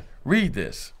something here. Read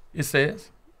this. It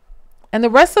says, And the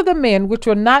rest of the men which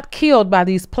were not killed by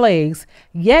these plagues,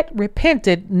 yet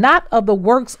repented not of the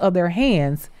works of their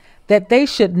hands, that they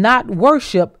should not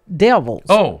worship devils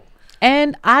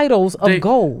and idols of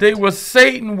gold. They were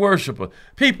Satan worshipers.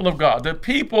 People of God, the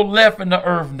people left in the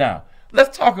earth now.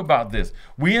 Let's talk about this.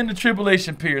 We in the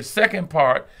tribulation period, second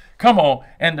part. Come on.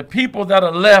 And the people that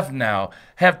are left now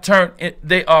have turned,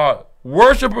 they are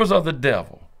worshipers of the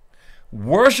devil,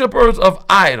 worshipers of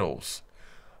idols,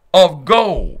 of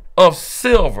gold, of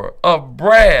silver, of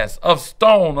brass, of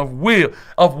stone, of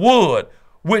wood,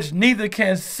 which neither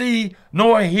can see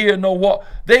nor hear nor walk.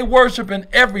 They worship in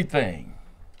everything.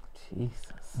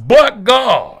 Jesus. But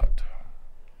God.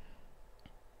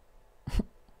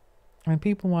 And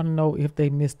people want to know if they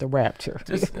missed the rapture.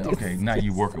 Okay, now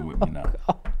you're working with me now.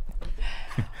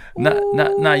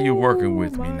 Now you're working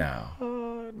with me now.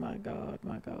 My God.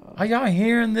 Are y'all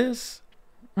hearing this?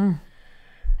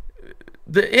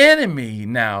 The enemy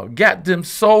now got them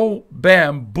so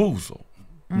bamboozled.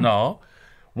 No,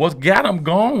 what got them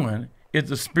going is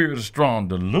the spirit of strong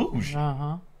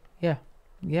delusion.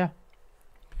 Yeah.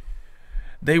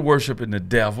 They worshiping the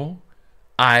devil,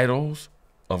 idols,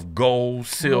 of gold,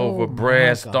 silver, Oh, my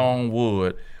brass, God. stone,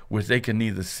 wood, which they can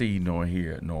neither see nor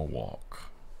hear nor walk.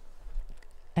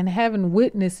 And having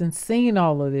witnessed and seen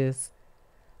all of this,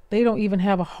 they don't even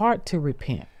have a heart to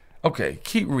repent. Okay,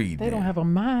 keep reading. They don't have a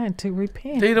mind to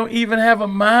repent. They don't even have a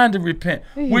mind to repent,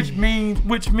 which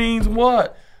means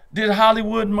what? Did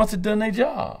Hollywood must have done their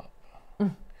job.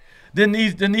 Then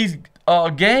these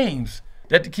games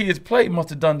that the kids play must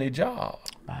have done their job.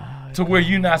 To where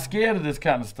you're not scared of this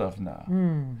kind of stuff now.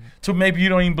 So maybe you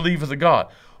don't even believe it's a God.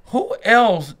 Who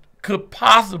else could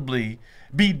possibly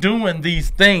be doing these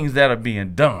things that are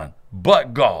being done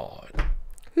but God?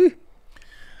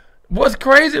 What's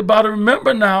crazy about it,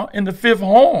 remember now, in the fifth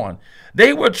horn,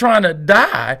 they were trying to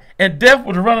die and death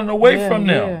was running away from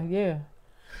them. Yeah.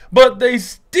 But they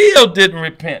still didn't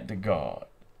repent to God.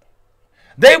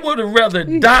 They would have rather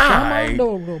died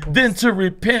than to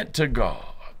repent to God.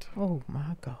 Oh,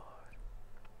 my God.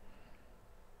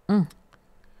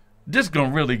 This is going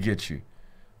to really get you.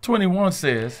 21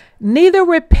 says, Neither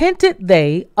repented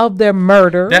they of their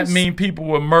murders. That means people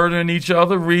were murdering each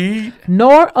other, read.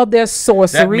 Nor of their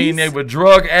sorceries. That means they were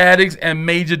drug addicts and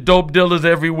major dope dealers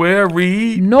everywhere,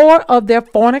 read. Nor of their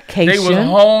fornication. They was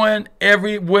hoeing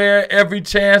everywhere, every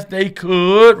chance they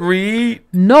could, read.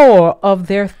 Nor of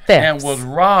their thefts. And was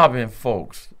robbing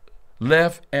folks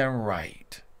left and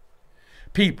right.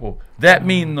 People, that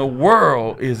means the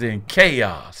world is in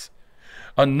chaos.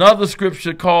 Another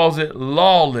scripture calls it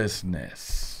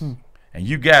lawlessness. And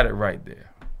you got it right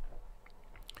there.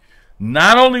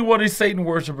 Not only were they Satan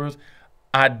worshipers,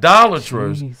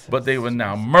 idolaters, but they were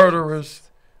now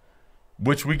murderers,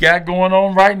 which we got going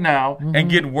on right now and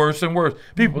getting worse and worse.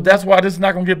 People, that's why this is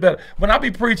not going to get better. When I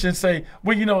be preaching and say,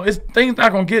 well, you know, things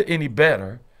not going to get any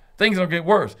better. Things going to get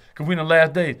worse because we're in the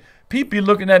last days. People be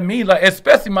looking at me like,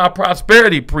 especially my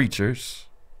prosperity preachers.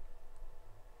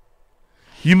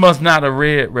 You must not have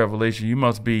read Revelation. You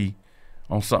must be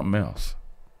on something else.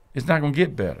 It's not going to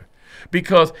get better.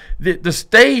 Because the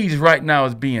stage right now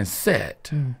is being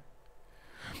set.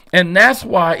 And that's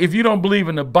why if you don't believe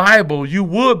in the Bible, you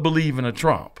would believe in a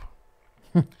Trump.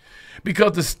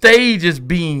 Because the stage is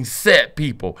being set,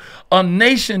 people. A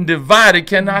nation divided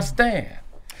cannot stand.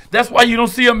 That's why you don't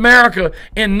see America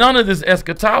in none of this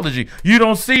eschatology. You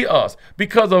don't see us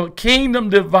because a kingdom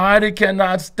divided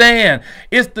cannot stand.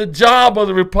 It's the job of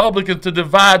the Republicans to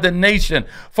divide the nation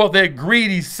for their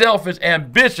greedy, selfish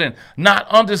ambition, not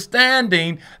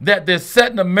understanding that they're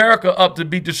setting America up to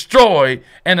be destroyed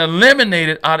and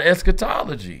eliminated out of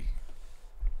eschatology.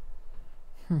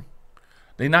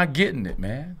 They're not getting it,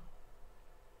 man.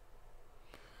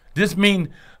 This means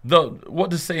what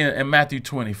does it say in Matthew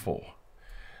 24?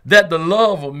 That the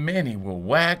love of many will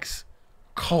wax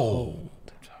cold.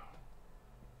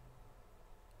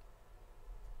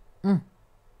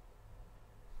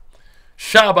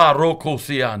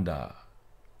 Shabarokosianda.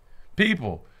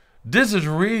 People, this is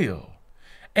real.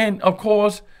 And of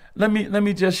course, let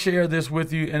me just share this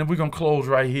with you, and we're gonna close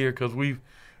right here because we've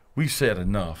said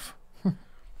enough.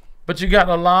 But you got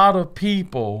a lot of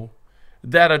people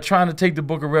that are trying to take the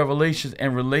book of Revelations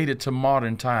and relate it to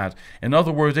modern times. In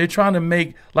other words, they're trying to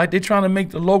make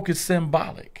the locust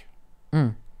symbolic.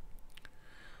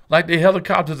 Like the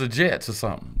helicopters or jets or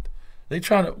something. They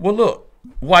trying to, well, look,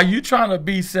 while you trying to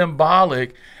be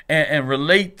symbolic and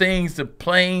relate things to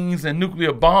planes and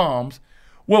nuclear bombs,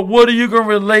 well, what are you going to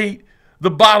relate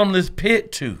the bottomless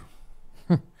pit to?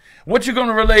 What you going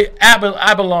to relate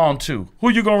Babylon to? Who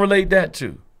you going to relate that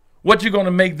to? What you going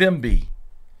to make them be?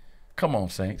 Come on,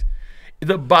 saints.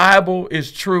 The Bible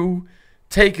is true.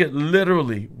 Take it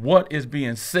literally. What is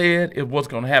being said is what's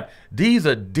going to happen. These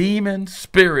are demon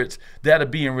spirits that are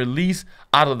being released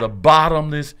out of the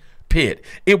bottomless pit.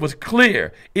 It was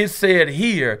clear. It said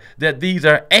here that these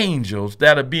are angels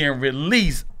that are being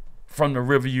released from the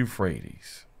river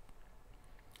Euphrates.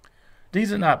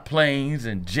 These are not planes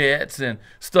and jets and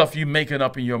stuff you making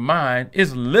up in your mind.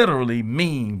 It's literally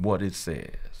mean what it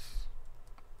says.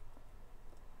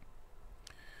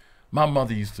 My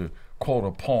mother used to quote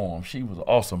a poem. She was an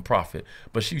awesome prophet,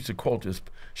 but she used to quote this.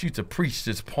 She used to preach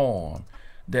this poem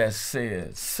that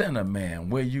said, "Sinner man,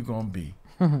 where you gonna be?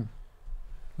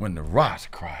 When the rocks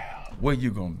cry out, where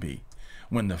you gonna be?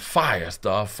 When the fire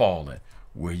start falling,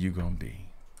 where you gonna be?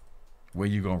 Where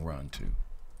you gonna run to?"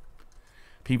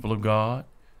 People of God,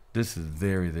 this is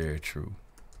very, very true.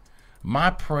 My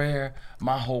prayer,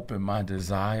 my hope, and my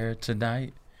desire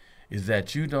tonight is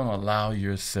that you don't allow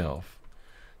yourself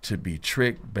to be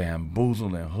tricked,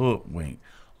 bamboozled, and hoodwinked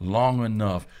long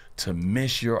enough to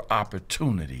miss your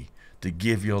opportunity to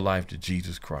give your life to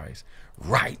Jesus Christ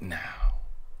right now.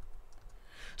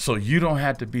 So you don't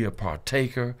have to be a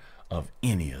partaker of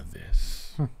any of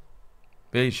this.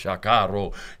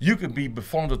 You can be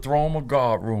before the throne of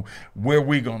God room. Where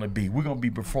we going to be? We're going to be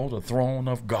before the throne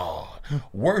of God,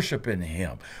 worshiping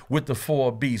him with the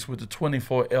 4 beasts, with the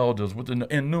 24 elders, with the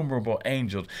innumerable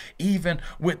angels, even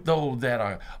with those that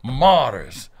are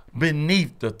martyrs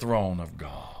beneath the throne of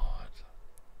God.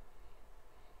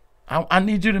 I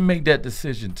need you to make that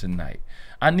decision tonight.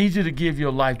 I need you to give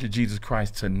your life to Jesus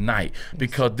Christ tonight,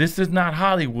 because this is not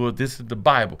Hollywood. This is the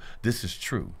Bible. This is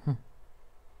true.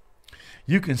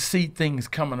 You can see things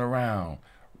coming around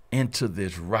into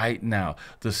this right now.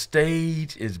 The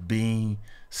stage is being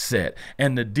set.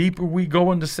 And the deeper we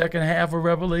go in the second half of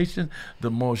Revelation,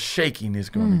 the more shaking it's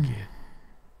going to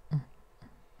get.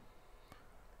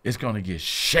 It's going to get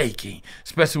shaking,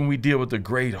 especially when we deal with the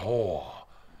great whore.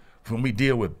 When we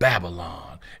deal with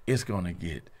Babylon, it's going to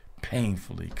get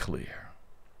painfully clear.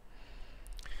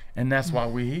 And that's why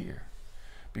we're here,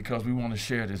 because we want to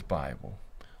share this Bible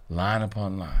line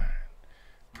upon line,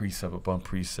 precept upon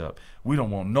precept. We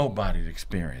don't want nobody to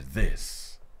experience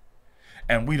this,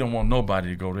 and we don't want nobody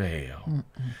to go to hell.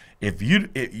 If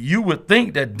you would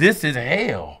think that this is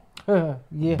hell,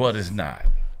 yes. But it's not.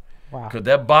 Wow. Because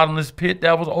that bottomless pit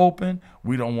that was open,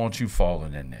 we don't want you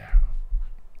falling in there.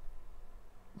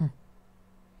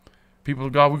 People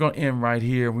of God, we're going to end right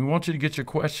here. We want you to get your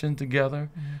questions together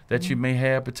that you may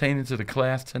have pertaining to the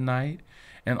class tonight.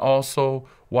 And also,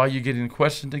 while you're getting the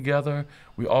question together,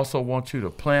 we also want you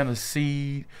to plant a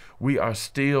seed. We are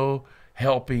still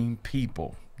helping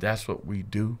people. That's what we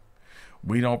do.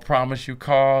 We don't promise you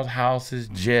cars, houses,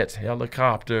 jets,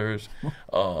 helicopters,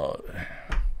 none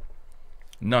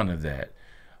of that.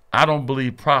 I don't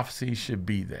believe prophecy should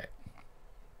be that.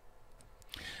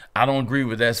 I don't agree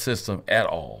with that system at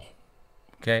all.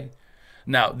 Okay.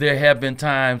 Now, there have been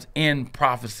times in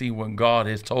prophecy when God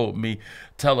has told me,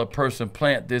 tell a person,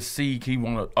 plant this seed, he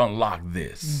want to unlock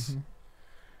this.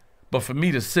 But for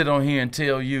me to sit on here and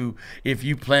tell you, if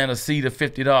you plant a seed of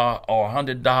 $50 or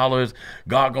 $100,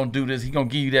 God going to do this, he going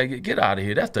to give you that, get out of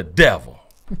here. That's the devil.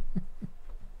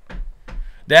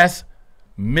 That's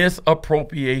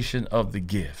misappropriation of the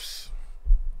gifts.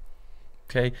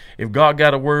 Okay. If God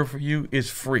got a word for you, it's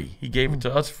free. He gave it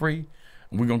to us free.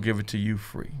 We're going to give it to you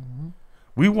free.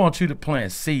 We want you to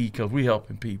plant seed because we're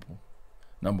helping people,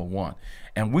 number one.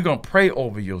 And we're going to pray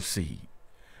over your seed.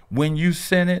 When you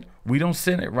send it, we don't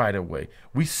send it right away.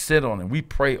 We sit on it. We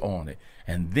pray on it.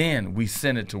 And then we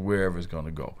send it to wherever it's going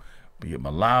to go. Be it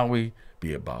Malawi,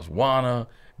 be it Botswana,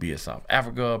 be it South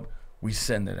Africa. We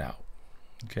send it out.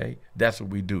 Okay? That's what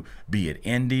we do. Be it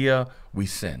India, we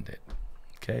send it.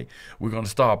 Okay, we're going to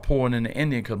start pouring into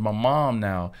India because my mom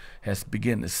now has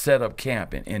begun to set up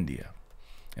camp in India.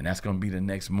 And that's going to be the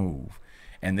next move.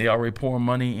 And they already pouring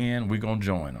money in. We're going to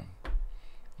join them.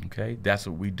 Okay, that's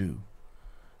what we do.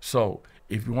 So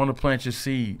if you want to plant your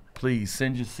seed, please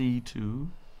send your seed to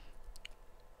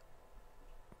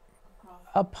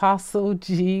Apostle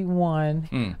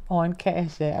G1 on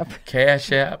Cash App.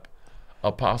 Cash App,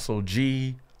 Apostle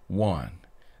G1.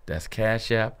 That's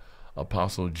Cash App,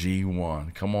 Apostle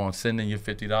G1. Come on, send in your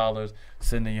 $50,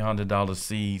 send in your $100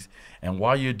 seeds. And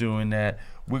while you're doing that,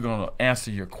 we're going to answer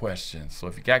your questions. So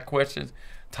if you got questions,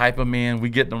 type them in. We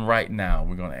get them right now.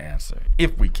 We're going to answer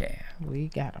if we can. We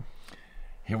got them.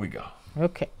 Here we go.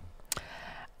 Okay.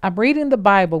 I'm reading the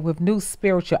Bible with new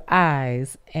spiritual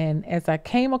eyes. And as I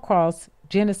came across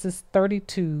Genesis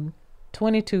 32,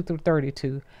 22 through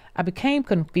 32, I became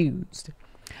confused.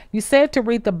 You said to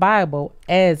read the Bible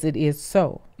as it is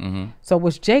so. So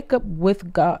was Jacob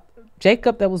with God?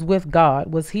 Jacob that was with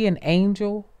God, was he an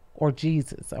angel or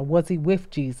Jesus? Or was he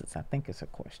with Jesus? I think it's a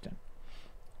question.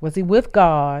 Was he with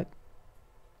God,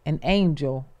 an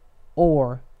angel,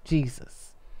 or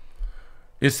Jesus?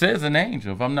 It says an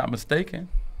angel, if I'm not mistaken.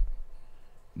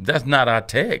 That's not our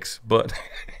text, but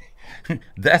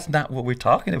that's not what we're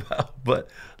talking about. But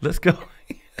let's go.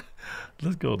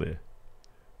 Let's go there.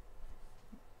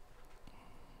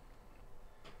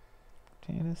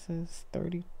 Genesis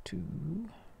 32.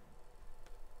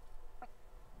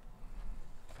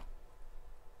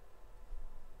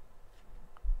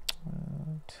 Uh,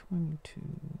 22.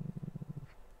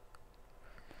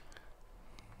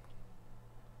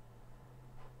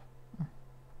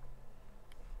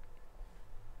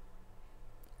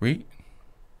 Read.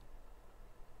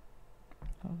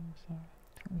 Oh, sorry.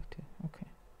 22. Okay.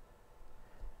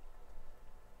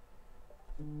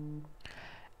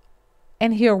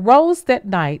 And he arose that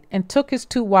night and took his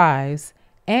 2 wives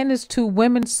and his 2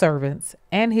 women servants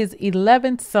and his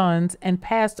 11 sons and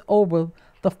passed over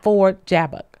the ford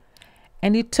Jabbok.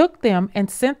 And he took them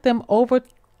and sent them over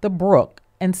the brook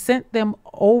and sent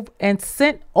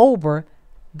over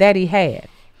that he had.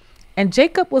 And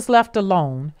Jacob was left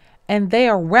alone, and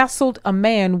there wrestled a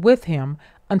man with him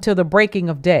until the breaking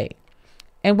of day.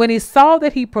 And when he saw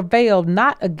that he prevailed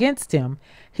not against him,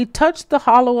 he touched the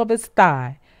hollow of his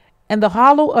thigh, and the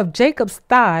hollow of Jacob's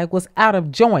thigh was out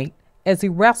of joint as he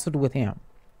wrestled with him.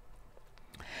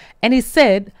 And he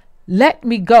said, Let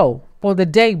me go, for the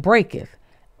day breaketh.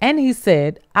 And he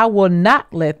said, I will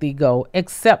not let thee go,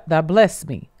 except thou bless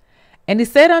me. And he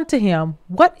said unto him,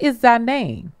 What is thy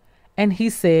name? And he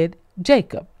said,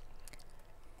 Jacob.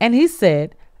 And he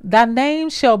said, Thy name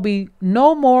shall be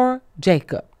no more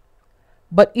Jacob,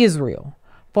 but Israel.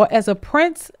 For as a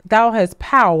prince thou hast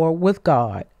power with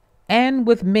God and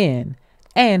with men,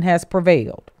 and hast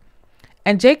prevailed.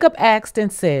 And Jacob asked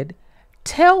and said,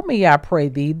 Tell me, I pray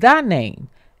thee, thy name.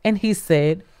 And he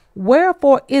said,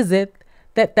 Wherefore is it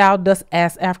that thou dost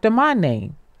ask after my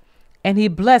name? And he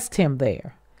blessed him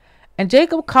there. And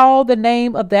Jacob called the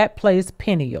name of that place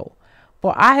Peniel,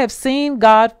 for I have seen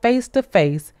God face to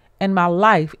face, and my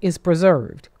life is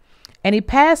preserved. And he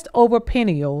passed over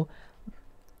Peniel.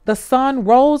 The sun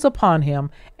rose upon him,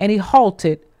 and he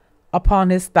halted upon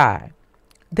his thigh.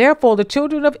 Therefore the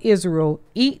children of Israel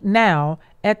eat now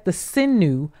at the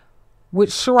sinew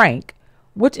which shrank,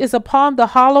 which is upon the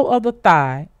hollow of the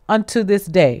thigh unto this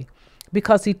day,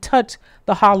 because he touched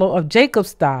the hollow of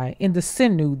Jacob's thigh in the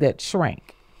sinew that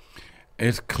shrank.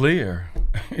 It's clear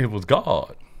it was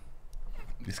God.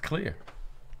 It's clear.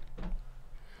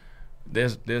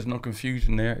 There's no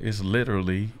confusion there. It's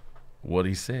literally what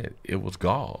he said. It was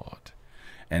God.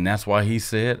 And that's why he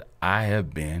said, I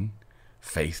have been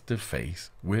face to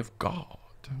face with God.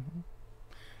 Mm-hmm.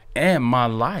 And my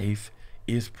life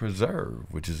is preserved,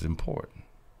 which is important.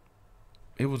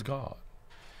 It was God.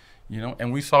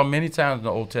 And we saw many times in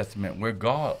the Old Testament where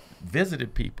God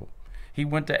visited people. He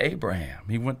went to Abraham.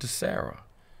 He went to Sarah.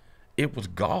 It was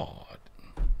God.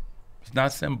 It's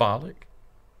not symbolic.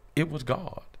 It was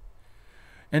God.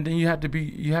 And then you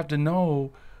have to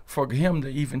know, for him to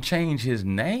even change his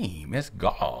name, it's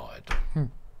God.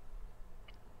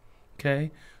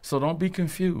 Okay? So don't be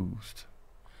confused.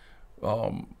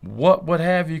 What would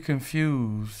have you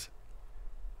confused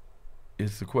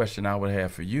is the question I would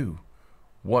have for you.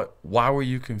 Why were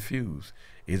you confused?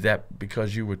 Is that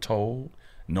because you were told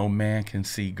no man can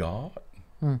see God?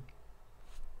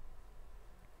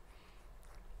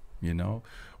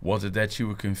 Was it that you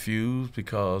were confused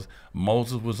because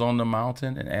Moses was on the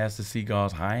mountain and asked to see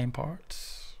God's hind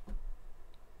parts?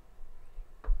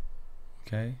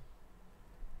 Okay.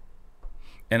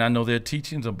 And I know there are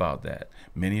teachings about that.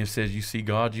 Many have said you see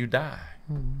God, you die.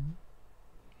 Mm-hmm.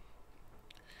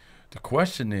 The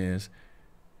question is,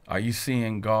 are you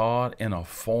seeing God in a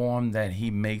form that he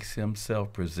makes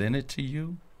himself presented to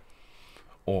you?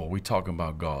 Or are we talking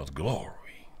about God's glory?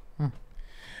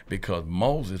 Because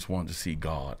Moses wanted to see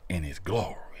God in his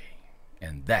glory,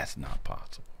 and that's not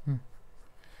possible.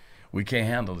 We can't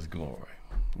handle his glory.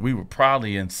 We would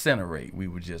probably incinerate. We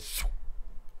would just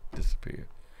disappear.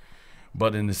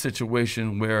 But in the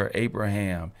situation where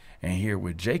Abraham and here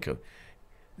with Jacob,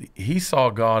 he saw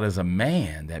God as a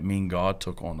man. That means God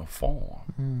took on a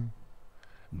form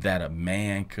that a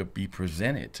man could be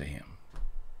presented to him.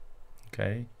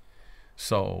 Okay?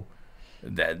 So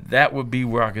that would be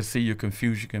where I can see your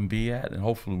confusion can be at, and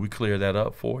hopefully we clear that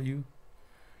up for you.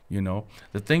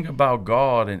 The thing about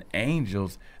God and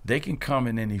angels, they can come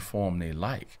in any form they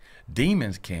like.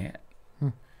 Demons can't,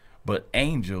 but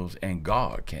angels and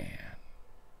God can.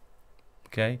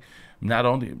 Okay? Not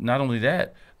only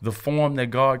that, the form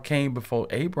that God came before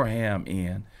Abraham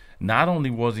in, not only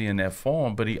was he in that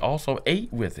form, but he also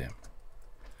ate with him.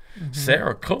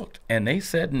 Sarah cooked, and they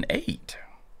sat and ate.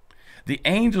 The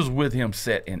angels with him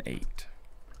sat and ate.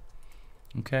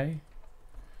 Okay?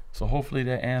 So hopefully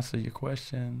that answered your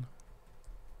question.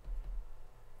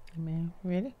 Amen.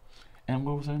 Ready? And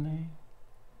what was her name?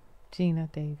 Gina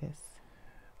Davis.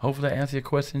 Hopefully that answered your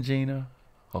question, Gina.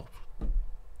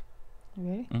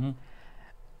 Ready? Mm-hmm.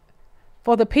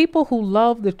 For the people who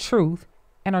love the truth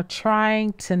and are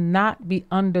trying to not be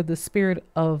under the spirit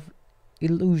of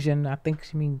illusion, I think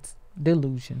she means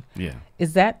delusion. Yeah.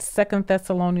 Is that 2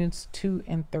 Thessalonians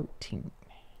 2:13?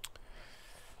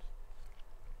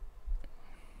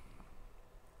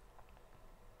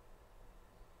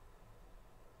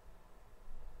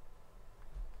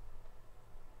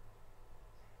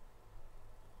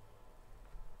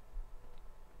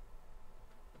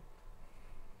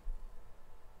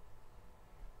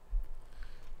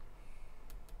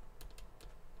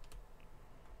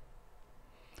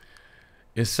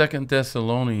 It's 2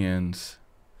 Thessalonians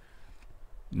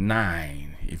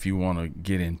 9, if you want to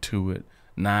get into it.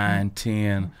 9,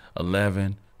 10,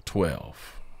 11,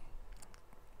 12.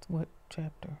 What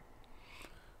chapter?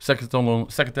 Second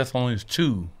Thessalonians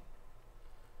 2,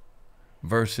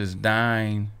 verses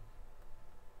 9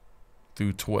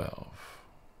 through 12.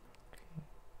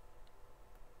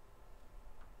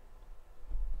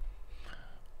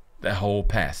 That whole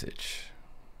passage.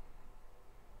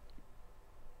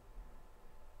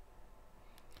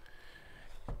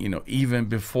 You know, even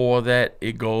before that,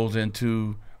 it goes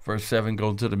into verse 7,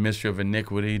 goes to the mystery of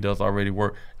iniquity, does already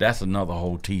work. That's another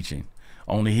whole teaching.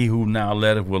 Only he who now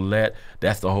letteth will let.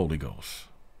 That's the Holy Ghost.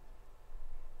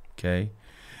 Okay?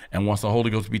 And once the Holy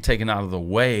Ghost be taken out of the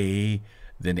way,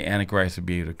 then the Antichrist will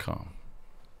be able to come.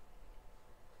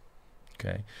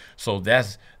 Okay? So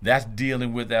that's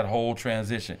dealing with that whole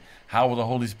transition. How will the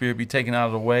Holy Spirit be taken out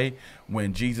of the way?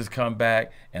 When Jesus come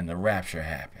back and the rapture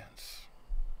happens.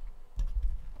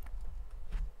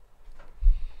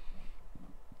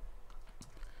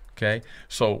 Okay,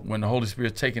 so when the Holy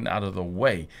Spirit is taken out of the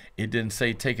way, it didn't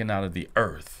say taken out of the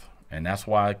earth. And that's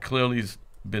why it clearly has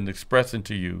been expressing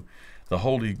to you the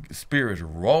Holy Spirit's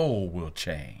role will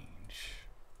change.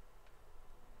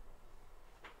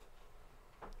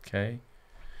 Okay,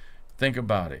 think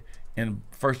about it. In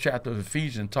first chapter of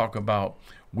Ephesians, talk about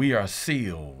we are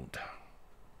sealed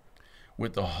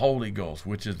with the Holy Ghost,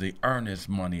 which is the earnest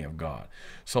money of God.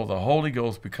 So the Holy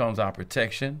Ghost becomes our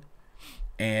protection.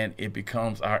 And it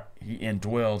becomes he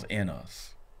indwells in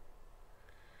us.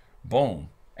 Boom.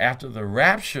 After the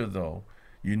rapture, though,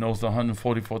 you know, the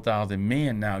 144,000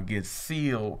 men now get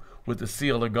sealed with the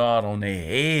seal of God on their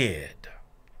head.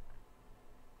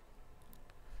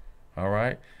 All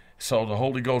right. So the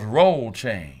Holy Ghost role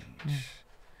change.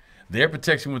 Their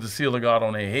protection with the seal of God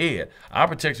on their head. Our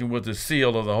protection with the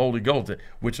seal of the Holy Ghost,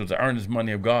 which was the earnest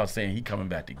money of God, saying he coming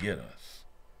back to get us.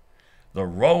 The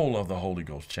role of the Holy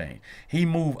Ghost changed. He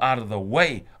moved out of the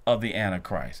way of the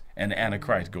Antichrist, and the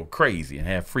Antichrist go crazy and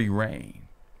have free reign.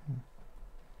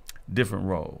 Different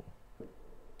role.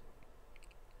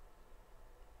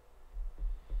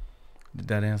 Did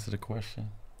that answer the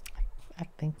question? I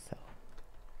think so.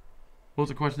 What was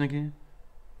the question again?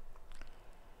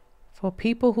 For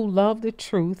people who love the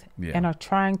truth and are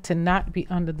trying to not be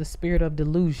under the spirit of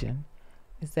delusion,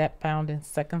 is that found in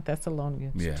 2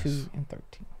 Thessalonians 2 and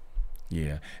 13?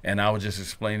 Yeah, and I was just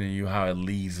explaining to you how it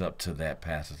leads up to that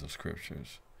passage of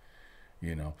scriptures,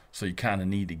 you know. So you kind of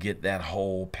need to get that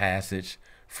whole passage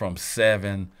from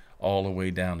 7 all the way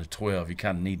down to 12. You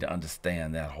kind of need to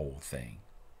understand that whole thing,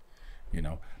 you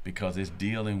know, because it's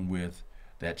dealing with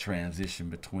that transition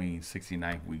between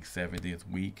 69th week,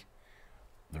 70th week,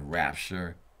 the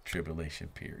rapture, tribulation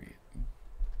period.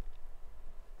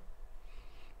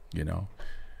 You know,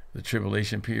 the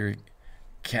tribulation period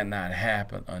cannot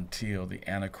happen until the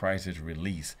Antichrist is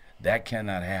released. That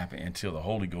cannot happen until the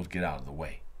Holy Ghost get out of the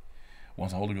way.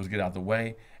 Once the Holy Ghost get out of the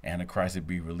way, Antichrist will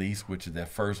be released, which is that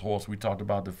first horse we talked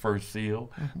about, the first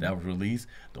seal that was released,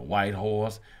 the white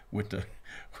horse with the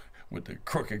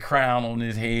crooked crown on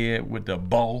his head, with the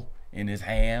bow in his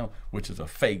hand, which is a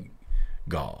fake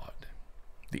God,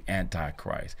 the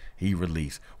Antichrist. He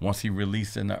released. Once he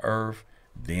released in the earth,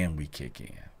 then we kick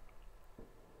in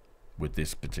with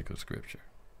this particular scripture.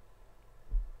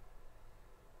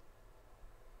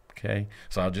 Okay,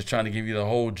 so I'm just trying to give you the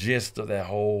whole gist of that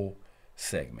whole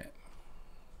segment.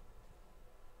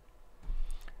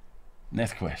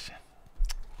 Next question.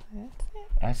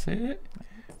 That's it.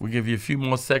 We'll give you a few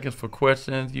more seconds for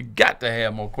questions. You got to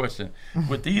have more questions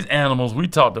with these animals we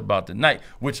talked about tonight,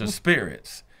 which are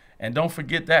spirits. And don't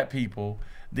forget that, people.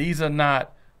 These are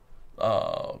not,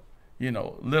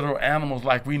 literal animals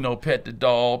like we know, pet the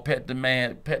dog, pet the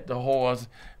man, pet the horse,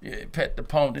 pet the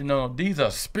pony. No, these are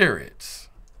spirits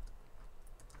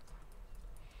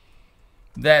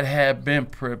that have been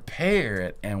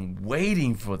prepared and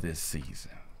waiting for this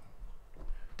season.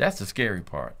 That's the scary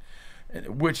part.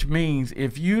 Which means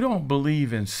if you don't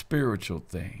believe in spiritual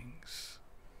things,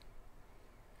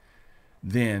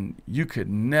 then you could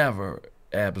never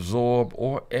absorb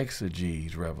or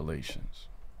exegete revelations.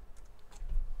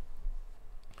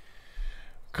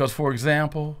 Because, for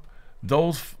example,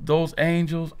 those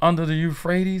angels under the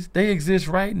Euphrates, they exist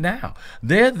right now.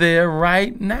 They're there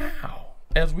right now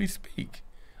as we speak,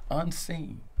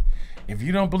 unseen. If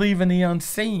you don't believe in the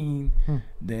unseen,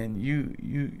 then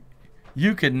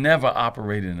you could never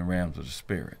operate in the realms of the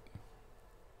spirit.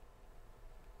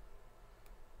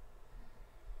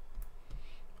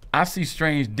 I see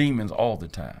strange demons all the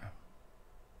time.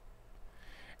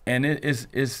 And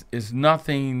it's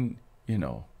nothing,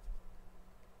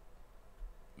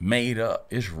 made up.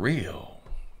 It's real.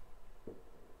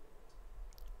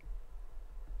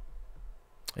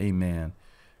 Amen.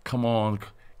 Come on,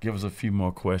 give us a few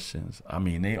more questions. I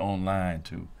mean, they online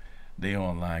too. They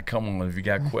online. Come on, if you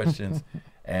got questions,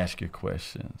 ask your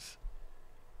questions.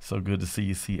 So good to see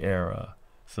you, Sierra.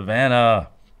 Savannah.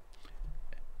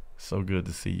 So good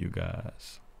to see you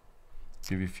guys.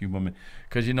 Give you a few more minutes.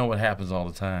 Because you know what happens all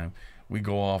the time. We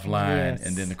go offline, Yes.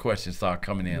 and then the questions start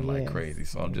coming in like Yes. crazy.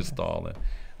 So I'm just stalling.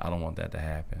 I don't want that to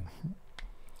happen.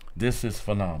 This is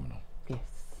phenomenal. Yes.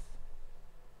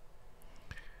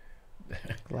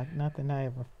 Like nothing I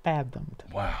ever fathomed.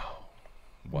 Wow.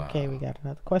 Wow. Okay, we got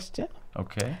another question.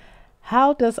 Okay.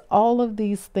 How does all of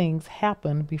these things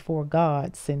happen before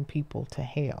God send people to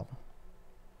hell?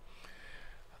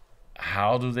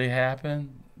 How do they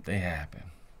happen? They happen.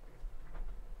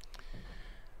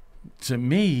 To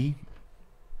me,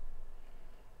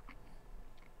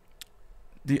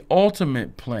 the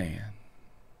ultimate plan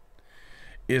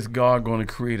is God going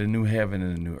to create a new heaven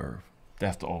and a new earth.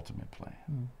 That's the ultimate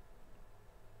plan.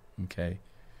 Okay?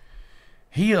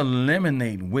 He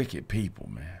eliminate wicked people,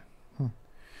 man.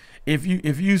 If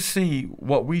you see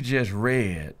what we just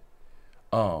read,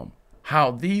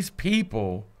 how these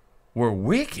people were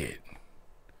wicked.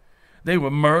 They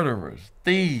were murderers,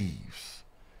 thieves.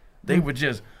 They were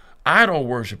just idol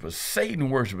worshipers, Satan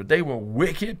worshipers. They were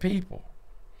wicked people,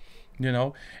 you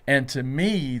know. And to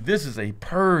me, this is a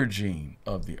purging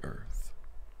of the earth,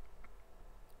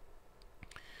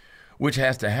 which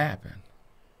has to happen.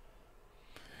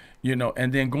 You know,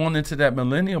 and then going into that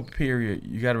millennial period,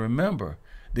 you got to remember,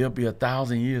 there'll be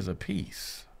 1,000 years of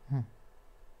peace.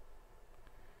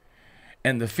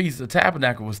 And the Feast of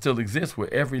Tabernacle will still exist,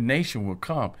 where every nation will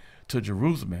come to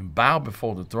Jerusalem and bow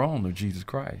before the throne of Jesus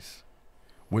Christ,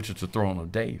 which is the throne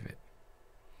of David.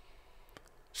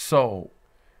 So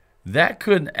that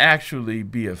couldn't actually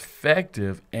be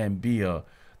effective and be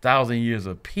 1,000 years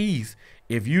of peace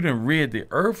if you didn't rid the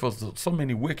earth of so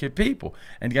many wicked people.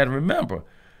 And you got to remember,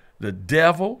 the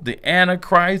devil, the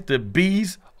Antichrist, the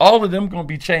beast, all of them going to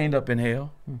be chained up in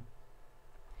hell.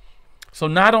 So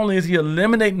not only is he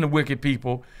eliminating the wicked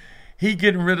people, he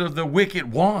getting rid of the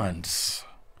wicked ones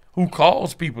who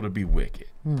cause people to be wicked.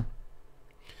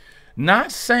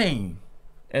 Not saying,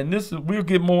 and this is, we'll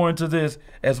get more into this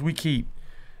as we keep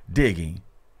digging,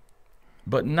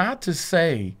 but not to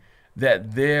say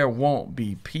that there won't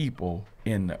be people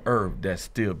in the earth that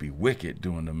still be wicked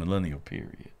during the millennial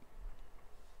period.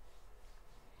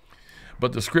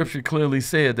 But the scripture clearly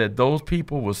said that those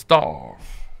people will starve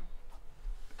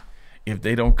if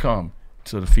they don't come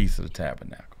to the Feast of the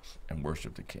Tabernacles and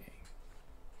worship the King.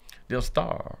 They'll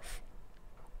starve.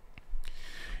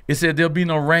 It said there'll be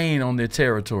no rain on their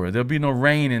territory. There'll be no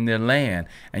rain in their land.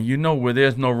 And you know, where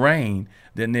there's no rain,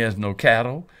 then there's no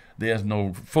cattle, there's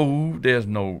no food, there's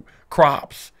no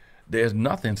crops, there's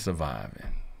nothing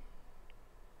surviving.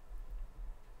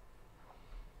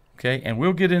 Okay, and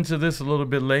we'll get into this a little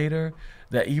bit later,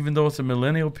 that even though it's a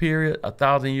millennial period,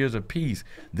 1,000 years of peace,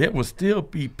 there will still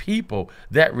be people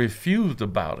that refuse to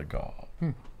bow to God,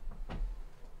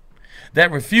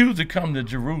 that refuse to come to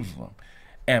Jerusalem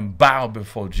and bow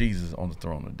before Jesus on the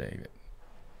throne of David.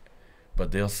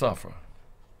 But they'll suffer.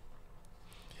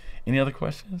 Any other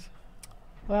questions?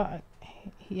 Well,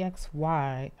 he asks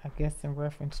why, I guess in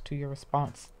reference to your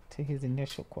response to his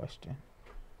initial question.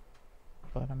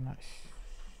 But I'm not sure.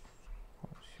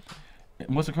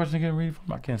 What's the question again? Read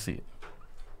from? I can't see it.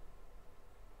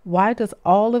 Why does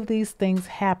all of these things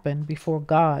happen before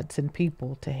God sends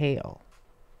people to hell?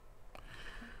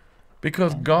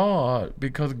 Because God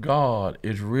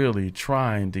is really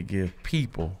trying to give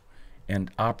people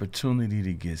an opportunity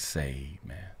to get saved,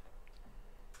 man.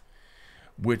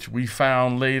 Which we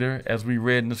found later, as we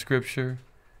read in the scripture,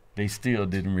 they still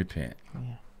didn't repent.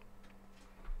 Yeah.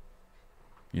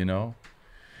 You know?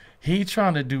 He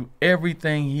trying to do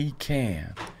everything he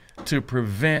can to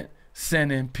prevent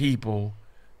sending people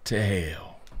to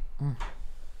hell.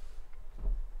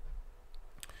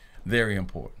 Very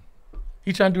important.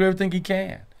 He's trying to do everything he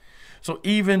can. So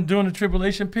even during the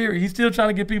tribulation period, he's still trying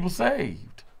to get people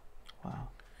saved. Wow.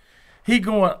 He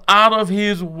going out of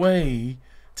his way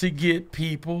to get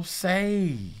people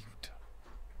saved.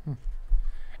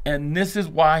 And this is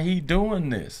why he doing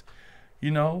this. You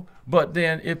know, but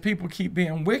then if people keep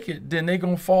being wicked, then they're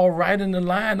going to fall right in the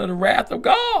line of the wrath of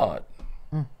God.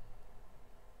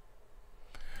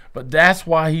 But that's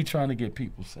why he's trying to get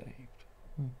people saved.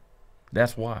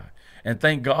 That's why. And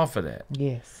thank God for that.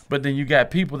 Yes. But then you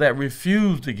got people that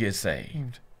refuse to get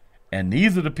saved. And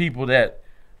these are the people that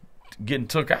getting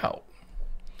took out.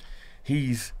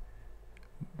 He's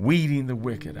weeding the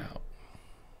wicked out.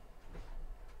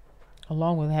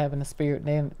 Along with having a spirit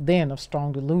then of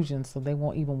strong delusion, so they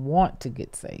won't even want to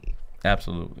get saved.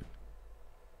 Absolutely.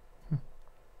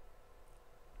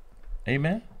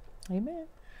 Amen. Amen.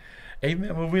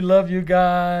 Amen. Well, we love you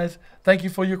guys. Thank you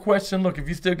for your question. Look, if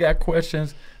you still got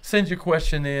questions, send your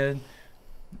question in.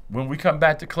 When we come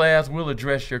back to class, we'll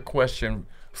address your question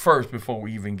first before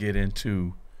we even get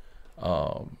into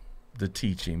the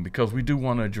teaching, because we do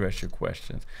want to address your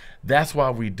questions. That's why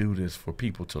we do this, for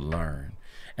people to learn.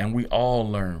 And we all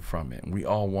learn from it. We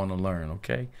all want to learn,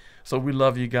 okay? So we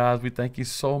love you guys. We thank you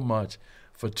so much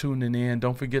for tuning in.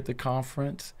 Don't forget the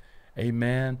conference.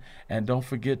 Amen. And don't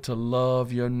forget to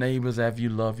love your neighbors as you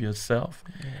love yourself.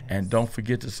 Yes. And don't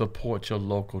forget to support your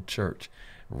local church.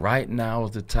 Right now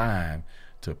is the time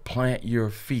to plant your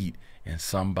feet in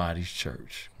somebody's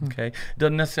church. Okay?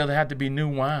 Doesn't necessarily have to be new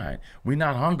wine. We're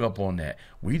not hung up on that.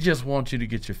 We just want you to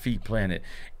get your feet planted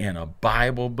in a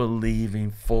Bible-believing,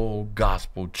 full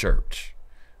gospel church.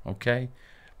 Okay?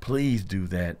 Please do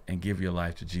that and give your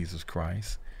life to Jesus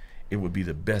Christ. It would be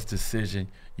the best decision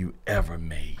you ever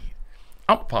made.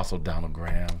 I'm Apostle Donald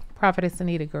Graham. Prophetess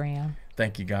Anita Graham.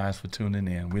 Thank you guys for tuning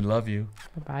in. We love you.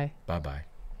 Bye-bye. Bye-bye.